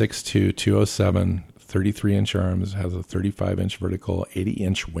 He's 6'2", 207, 33-inch arms, has a 35-inch vertical,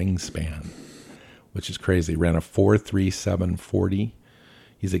 80-inch wingspan, which is crazy. Ran a 4.37 40.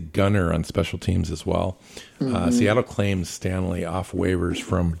 He's a gunner on special teams as well. Seattle claims Stanley off waivers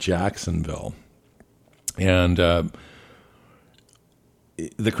from Jacksonville. And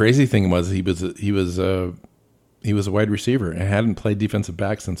the crazy thing was he was a wide receiver and hadn't played defensive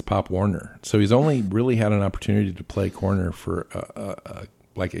back since Pop Warner. So he's only really had an opportunity to play corner for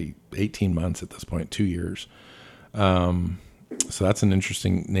 18 months at this point, 2 years. So that's an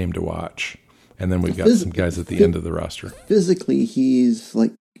interesting name to watch. And then we've got some guys at the end of the roster. Physically, he's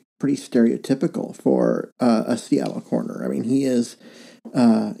like pretty stereotypical for a Seattle corner. I mean, he is.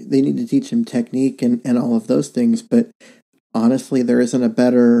 They need to teach him technique and all of those things, but honestly, there isn't a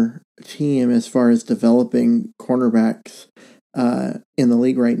better team as far as developing cornerbacks in the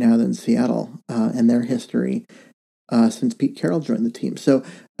league right now than Seattle and their history since Pete Carroll joined the team. So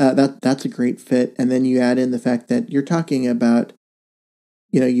that's a great fit. And then you add in the fact that you're talking about,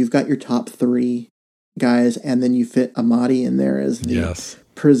 you've got your top three guys, and then you fit Amadi in there as the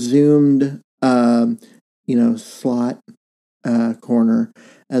presumed, slot corner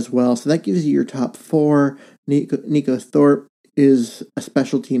as well. So that gives you your top four. Nico Thorpe is a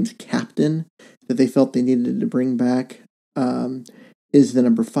special teams captain that they felt they needed to bring back, is the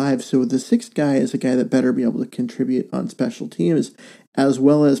number 5. So the sixth guy is a guy that better be able to contribute on special teams, as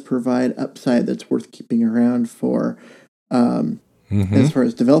well as provide upside that's worth keeping around for as far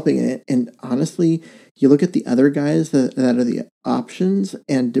as developing it. And honestly, you look at the other guys that are the options,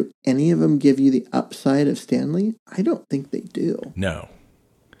 and do any of them give you the upside of Stanley? I don't think they do. No.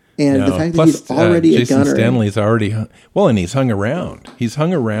 And the fact that he's already a gunner. Jason Stanley's already, and he's hung around. He's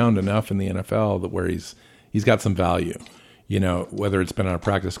hung around enough in the NFL that where he's got some value, whether it's been on a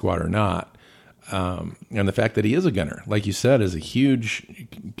practice squad or not. And the fact that he is a gunner, like you said, is a huge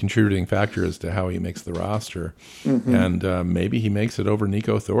contributing factor as to how he makes the roster. And maybe he makes it over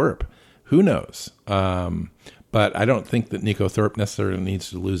Nico Thorpe. Who knows? But I don't think that Nico Thorpe necessarily needs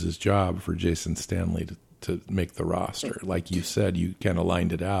to lose his job for Jason Stanley to make the roster. Like you said, you kind of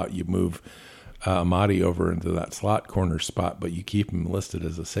lined it out. You move Amadi over into that slot corner spot, but you keep him listed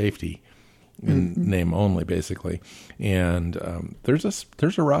as a safety in name only, basically. And there's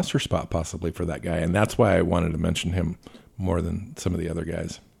a roster spot possibly for that guy, and that's why I wanted to mention him more than some of the other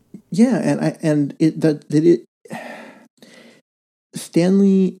guys. Yeah,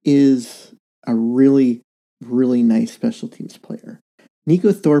 Stanley is a really, really nice special teams player.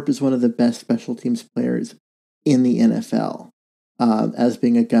 Nico Thorpe is one of the best special teams players in the NFL, as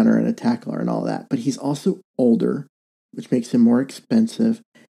being a gunner and a tackler and all that. But he's also older, which makes him more expensive.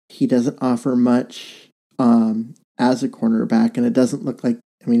 He doesn't offer much as a cornerback, and it doesn't look like,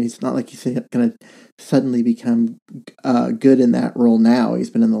 it's not like he's going to suddenly become good in that role now. He's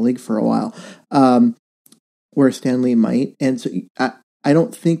been in the league for a while, where Stanley might. And so I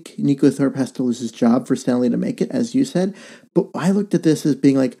don't think Nico Thorpe has to lose his job for Stanley to make it, as you said. But I looked at this as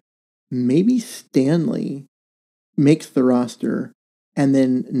being like, maybe Stanley makes the roster, and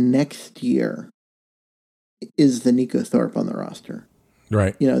then next year is the Nico Thorpe on the roster.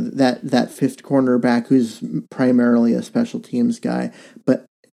 Right. That fifth cornerback who's primarily a special teams guy, but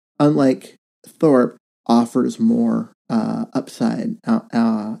unlike Thorpe, offers more upside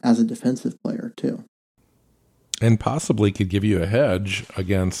as a defensive player too. And possibly could give you a hedge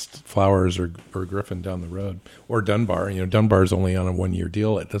against Flowers or Griffin down the road, or Dunbar. Dunbar's only on a 1-year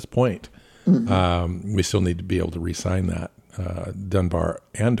deal at this point. We still need to be able to re-sign that Dunbar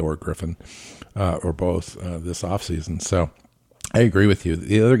and or Griffin, or both this offseason. So I agree with you.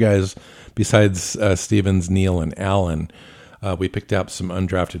 The other guys, besides Stevens, Neal, and Allen, we picked up some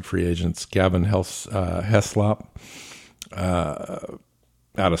undrafted free agents. Gavin Heslop out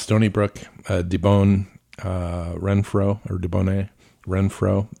of Stony Brook, Debone Renfro.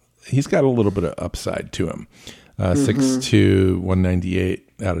 He's got a little bit of upside to him. 6'2", 198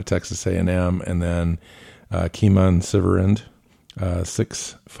 out of Texas A&M, and then Keeman Siverand,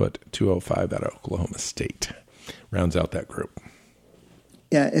 6 foot 205 out of Oklahoma State, rounds out that group.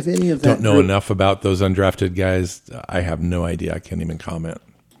 Yeah, if any of that don't know enough about those undrafted guys. I have no idea. I can't even comment.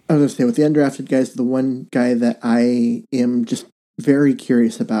 I was going to say, with the undrafted guys, the one guy that I am just very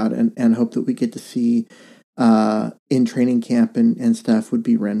curious about and hope that we get to see in training camp and stuff would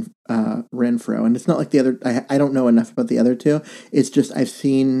be Renfro. And it's not like the other, I don't know enough about the other two. It's just I've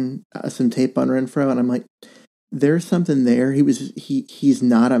seen some tape on Renfro, and I'm like, there's something there. He's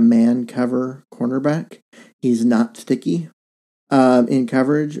not a man cover cornerback. He's not sticky. in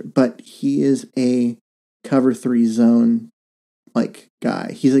coverage, but he is a cover 3 zone like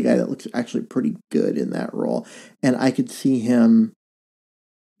guy. He's a guy that looks actually pretty good in that role, and I could see him,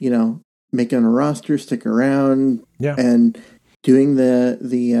 making a roster, stick around, and doing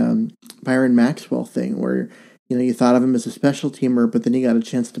the Byron Maxwell thing where you thought of him as a special teamer, but then he got a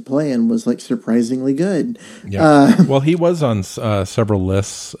chance to play and was like surprisingly good. Yeah. Well, he was on several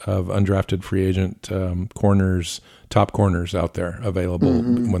lists of undrafted free agent top corners out there available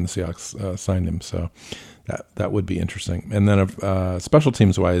when the Seahawks signed him. So that would be interesting. And then special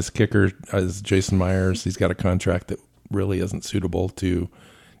teams wise, kicker is Jason Myers. He's got a contract that really isn't suitable to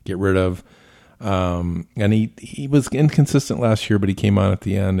get rid of. And he was inconsistent last year, but he came on at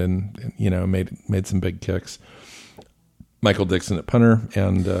the end and made some big kicks. Michael Dixon at punter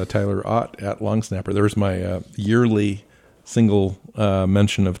and Tyler Ott at long snapper. There was my yearly single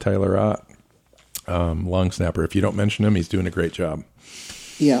mention of Tyler Ott, long snapper. If you don't mention him, he's doing a great job.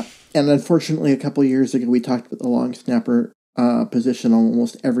 Yeah, and unfortunately, a couple years ago, we talked about the long snapper position on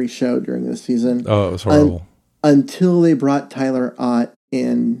almost every show during the season. Oh, it was horrible. Until they brought Tyler Ott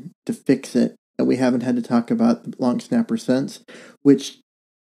in to fix it, and we haven't had to talk about the long snapper since, which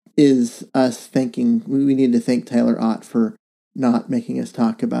is us thinking we need to thank Tyler Ott for not making us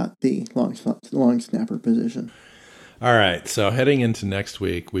talk about the long snapper position. All right, so heading into next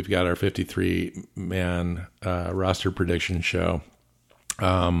week, we've got our 53-man roster prediction show.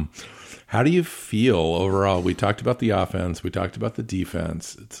 How do you feel overall? We talked about the offense. We talked about the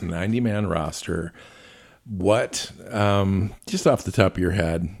defense. It's a 90-man roster. What, just off the top of your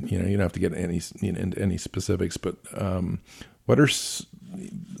head, you don't have to get into any specifics, but what are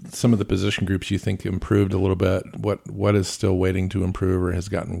some of the position groups you think improved a little bit? What is still waiting to improve or has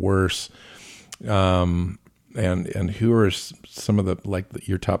gotten worse? And who are some of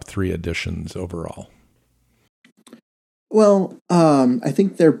your top 3 additions overall? Well, I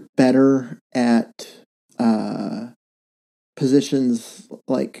think they're better at positions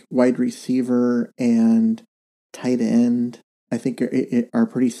like wide receiver and tight end. I think are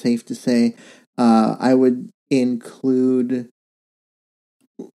pretty safe to say. I would include.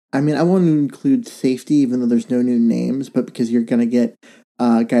 I want to include safety, even though there's no new names, but because you're going to get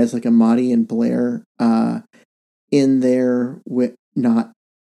guys like Amadi and Blair in there with not,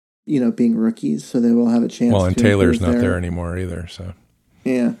 being rookies, so they will have a chance. Well, and Taylor's not there anymore either, so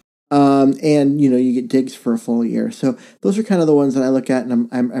yeah. And you get Diggs for a full year, so those are kind of the ones that I look at, and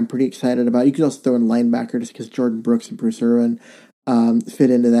I'm pretty excited about. You could also throw in linebacker just because Jordan Brooks and Bruce Irvin fit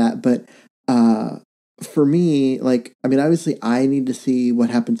into that, but. For me, obviously I need to see what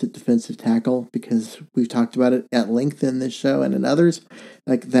happens at defensive tackle because we've talked about it at length in this show and in others.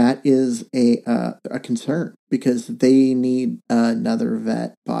 That is a concern because they need another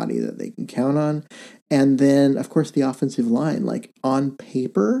vet body that they can count on. And then, of course, the offensive line. On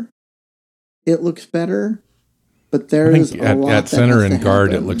paper, it looks better, but there is a lot at center and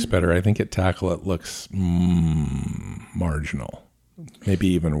guard. Happen. It looks better. I think at tackle it looks marginal, maybe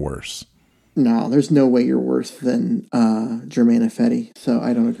even worse. No, there's no way you're worse than Jermaine Ifedi, so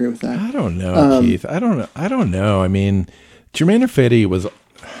I don't agree with that. I don't know, Keith. I don't know. Jermaine Ifedi was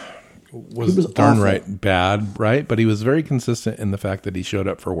darn awful. right bad, right? But he was very consistent in the fact that he showed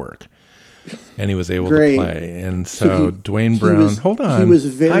up for work and he was able to play. And so Dwayne Brown, hold on, he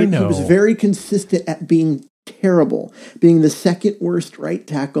was very consistent at being terrible, being the second worst right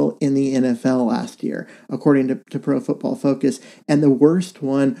tackle in the NFL last year, according to Pro Football Focus. And the worst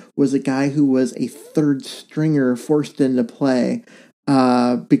one was a guy who was a third stringer forced into play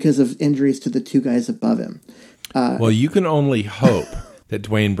because of injuries to the 2 guys above him. Well, you can only hope that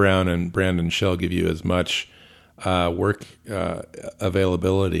Dwayne Brown and Brandon Shell give you as much work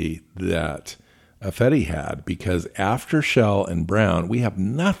availability that Ifedi had, because after Shell and Brown, we have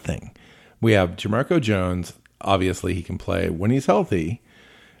nothing. We have Jamarco Jones. Obviously, he can play when he's healthy.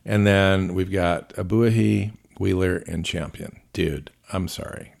 And then we've got Abuahi, Wheeler, and Champion. Dude, I'm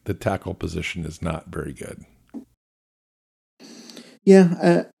sorry. The tackle position is not very good.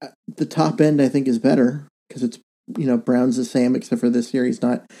 Yeah, the top end, I think, is better because it's, Brown's the same, except for this year he's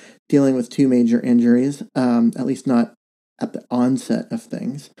not dealing with 2 major injuries, at least not at the onset of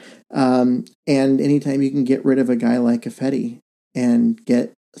things. And anytime you can get rid of a guy like Ifedi and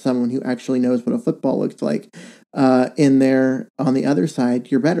get someone who actually knows what a football looks like in there on the other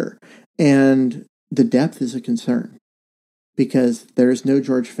side, you're better. And the depth is a concern because there's no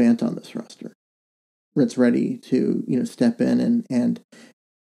George Fant on this roster that's ready to step in and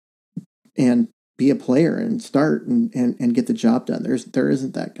be a player and start and get the job done. There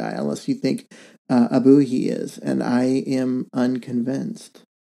isn't that guy unless you think Abuahi is, and I am unconvinced.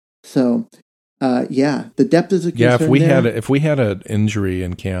 So Yeah, the depth is a concern. Yeah, if we had an injury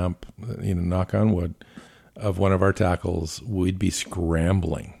in camp, knock on wood, of one of our tackles, we'd be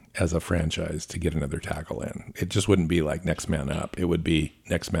scrambling as a franchise to get another tackle in. It just wouldn't be like next man up. It would be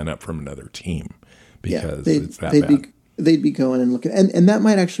next man up from another team because it's that bad. They'd be going and looking, and that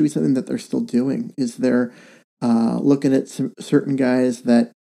might actually be something that they're still doing. Is they're looking at some certain guys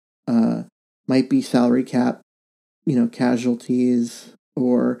that might be salary cap, casualties,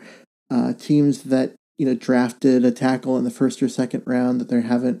 or teams that drafted a tackle in the first or second round that they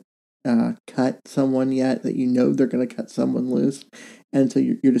haven't cut someone yet, that they're going to cut someone loose, and so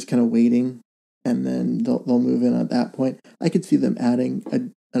you're just kind of waiting, and then they'll move in at that point. I could see them adding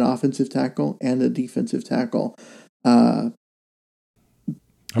an offensive tackle and a defensive tackle. I'm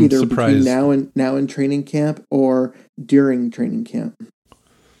either surprised between now in training camp or during training camp.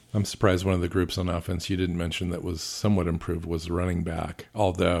 I'm surprised one of the groups on offense you didn't mention that was somewhat improved was running back,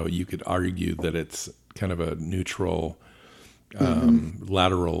 although you could argue that it's kind of a neutral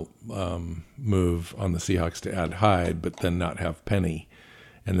lateral move on the Seahawks to add Hyde, but then not have Penny.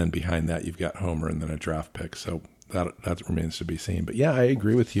 And then behind that, you've got Homer and then a draft pick. So that remains to be seen. But yeah, I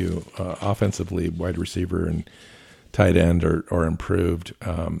agree with you. Offensively, wide receiver and tight end are improved.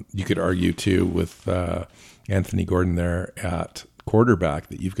 You could argue too with Anthony Gordon there at quarterback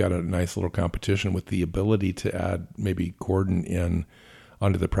that you've got a nice little competition with the ability to add maybe Gordon in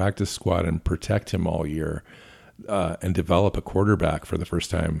onto the practice squad and protect him all year and develop a quarterback for the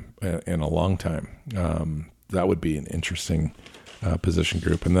first time in a long time. That would be an interesting position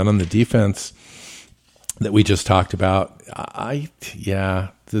group. And then on the defense that we just talked about,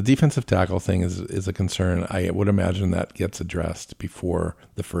 the defensive tackle thing is a concern. I would imagine that gets addressed before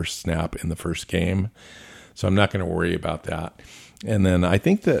the first snap in the first game. So I'm not going to worry about that. And then I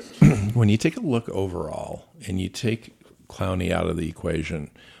think that when you take a look overall and you take Clowney out of the equation,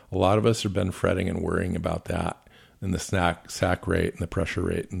 a lot of us have been fretting and worrying about that and the sack rate and the pressure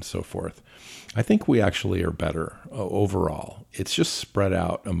rate and so forth. I think we actually are better overall. It's just spread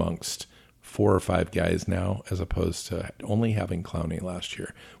out amongst 4 or 5 guys now, as opposed to only having Clowney last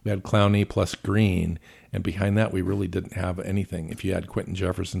year. We had Clowney plus Green, and behind that, we really didn't have anything. If you add Quentin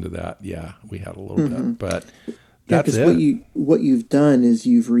Jefferson to that, we had a little bit, but that's it. What you've done is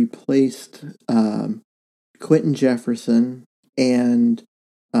you've replaced Quentin Jefferson and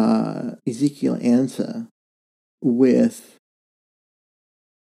Ezekiel Ansah with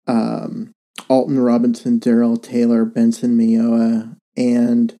Alton Robinson, Darrell Taylor, Benson Mayowa,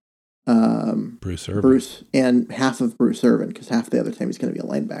 and Bruce Irvin. And half of Bruce Irvin, because half the other time he's going to be a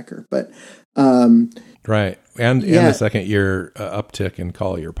linebacker. But right, and the second year uptick in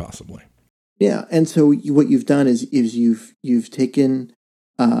Collier possibly. Yeah, and so what you've done is you've taken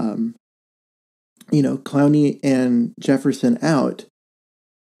Clowney and Jefferson out,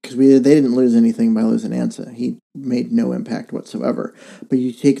 because they didn't lose anything by losing Ansah. He made no impact whatsoever. But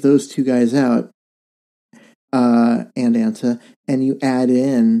you take those 2 guys out and Ansah, and you add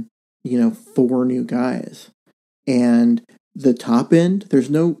in 4 new guys, and the top end there's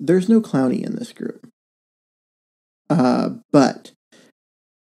no Clowney in this group, but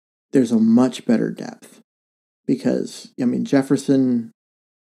there's a much better depth, because Jefferson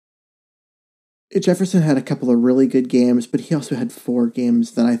had a couple of really good games, but he also had 4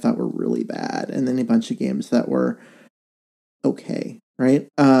 games that I thought were really bad, and then a bunch of games that were okay, right?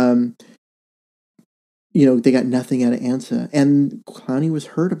 They got nothing out of Ansah, and Clowney was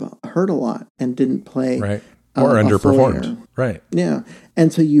hurt a lot and didn't play, right, or underperformed, right? Yeah,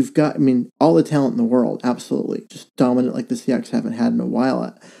 and so you've got, all the talent in the world, absolutely, just dominant like the Seahawks haven't had in a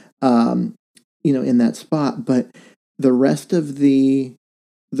while, in that spot. But the rest of the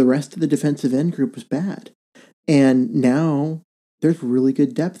defensive end group was bad, and now there's really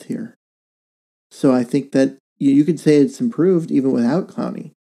good depth here. So I think that you could say it's improved even without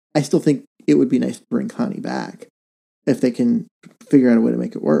Clowney. I still think it would be nice to bring Clowney back if they can figure out a way to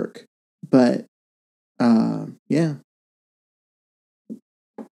make it work. But, yeah.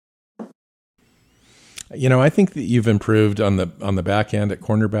 I think that you've improved on the back end at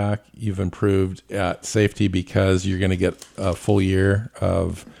cornerback. You've improved at safety because you're going to get a full year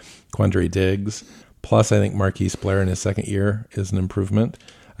of Quandre Diggs. Plus, I think Marquise Blair in his second year is an improvement.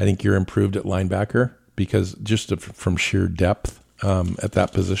 I think you're improved at linebacker because just from sheer depth at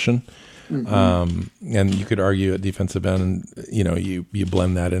that position. Mm-hmm. And you could argue at defensive end, you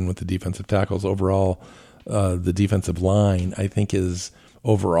blend that in with the defensive tackles. Overall, the defensive line, I think, is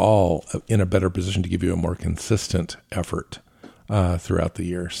overall in a better position to give you a more consistent effort throughout the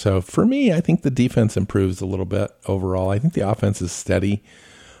year. So for me, I think the defense improves a little bit overall. I think the offense is steady.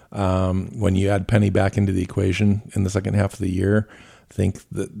 When you add Penny back into the equation in the second half of the year, think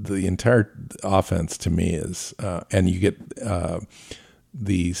that the entire offense to me is, and you get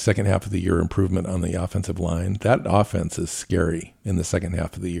the second half of the year improvement on the offensive line. That offense is scary in the second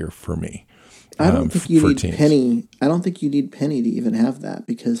half of the year for me. I don't think you need teams. Penny. I don't think you need Penny to even have that,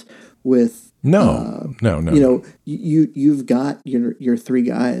 because with no. You've got your three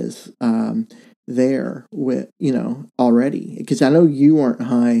guys there with already, because I know you aren't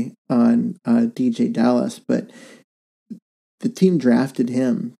high on DJ Dallas, but the team drafted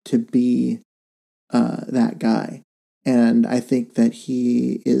him to be that guy, and I think that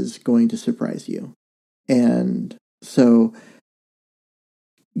he is going to surprise you, and so.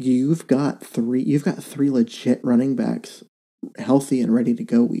 You've got three legit running backs healthy and ready to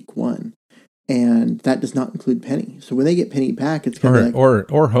go week 1. And that does not include Penny. So when they get Penny back, it's going to be like,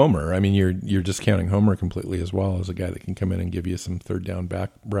 or Homer. I mean, you're discounting Homer completely as well as a guy that can come in and give you some third down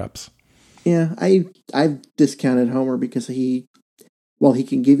back reps. Yeah, I've discounted Homer because while he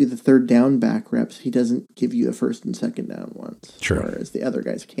can give you the third down back reps, he doesn't give you the first and second down ones. Sure. Whereas the other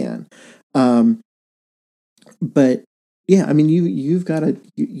guys can. But yeah, I mean, you've got a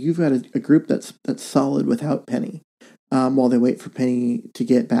group that's solid without Penny, while they wait for Penny to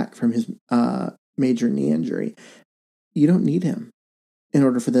get back from his major knee injury. You don't need him in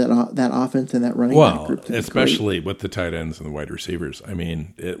order for that offense and that running back group to be especially great. with the tight ends and the wide receivers. I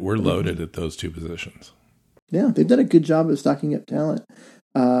mean, we're loaded at those two positions. Yeah, they've done a good job of stocking up talent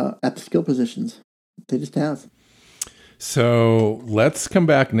at the skill positions. They just have. So let's come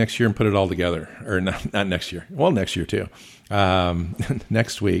back next year and put it all together. Or not next year. Well, next year too.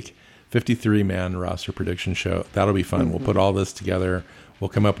 Next week, 53-man roster prediction show. That'll be fun. Mm-hmm. We'll put all this together. We'll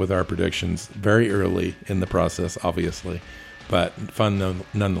come up with our predictions very early in the process, obviously, but fun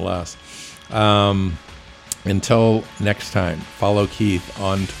nonetheless. Until next time, follow Keith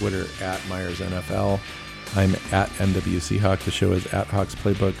on Twitter at Myers NFL. I'm at NW Seahawk. The show is at Hawks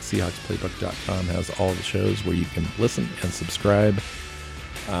Playbook. SeahawksPlaybook.com has all the shows where you can listen and subscribe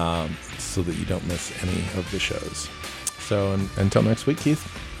so that you don't miss any of the shows. So until next week, Keith,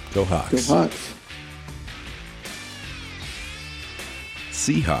 go Hawks. Go Hawks.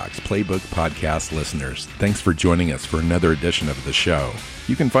 Seahawks Playbook Podcast listeners, thanks for joining us for another edition of the show.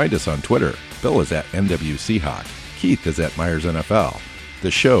 You can find us on Twitter. Bill is at NW Seahawk. Keith is at Myers NFL.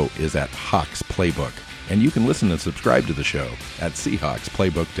 The show is at Hawks Playbook. And you can listen and subscribe to the show at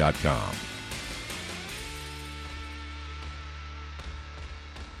SeahawksPlaybook.com.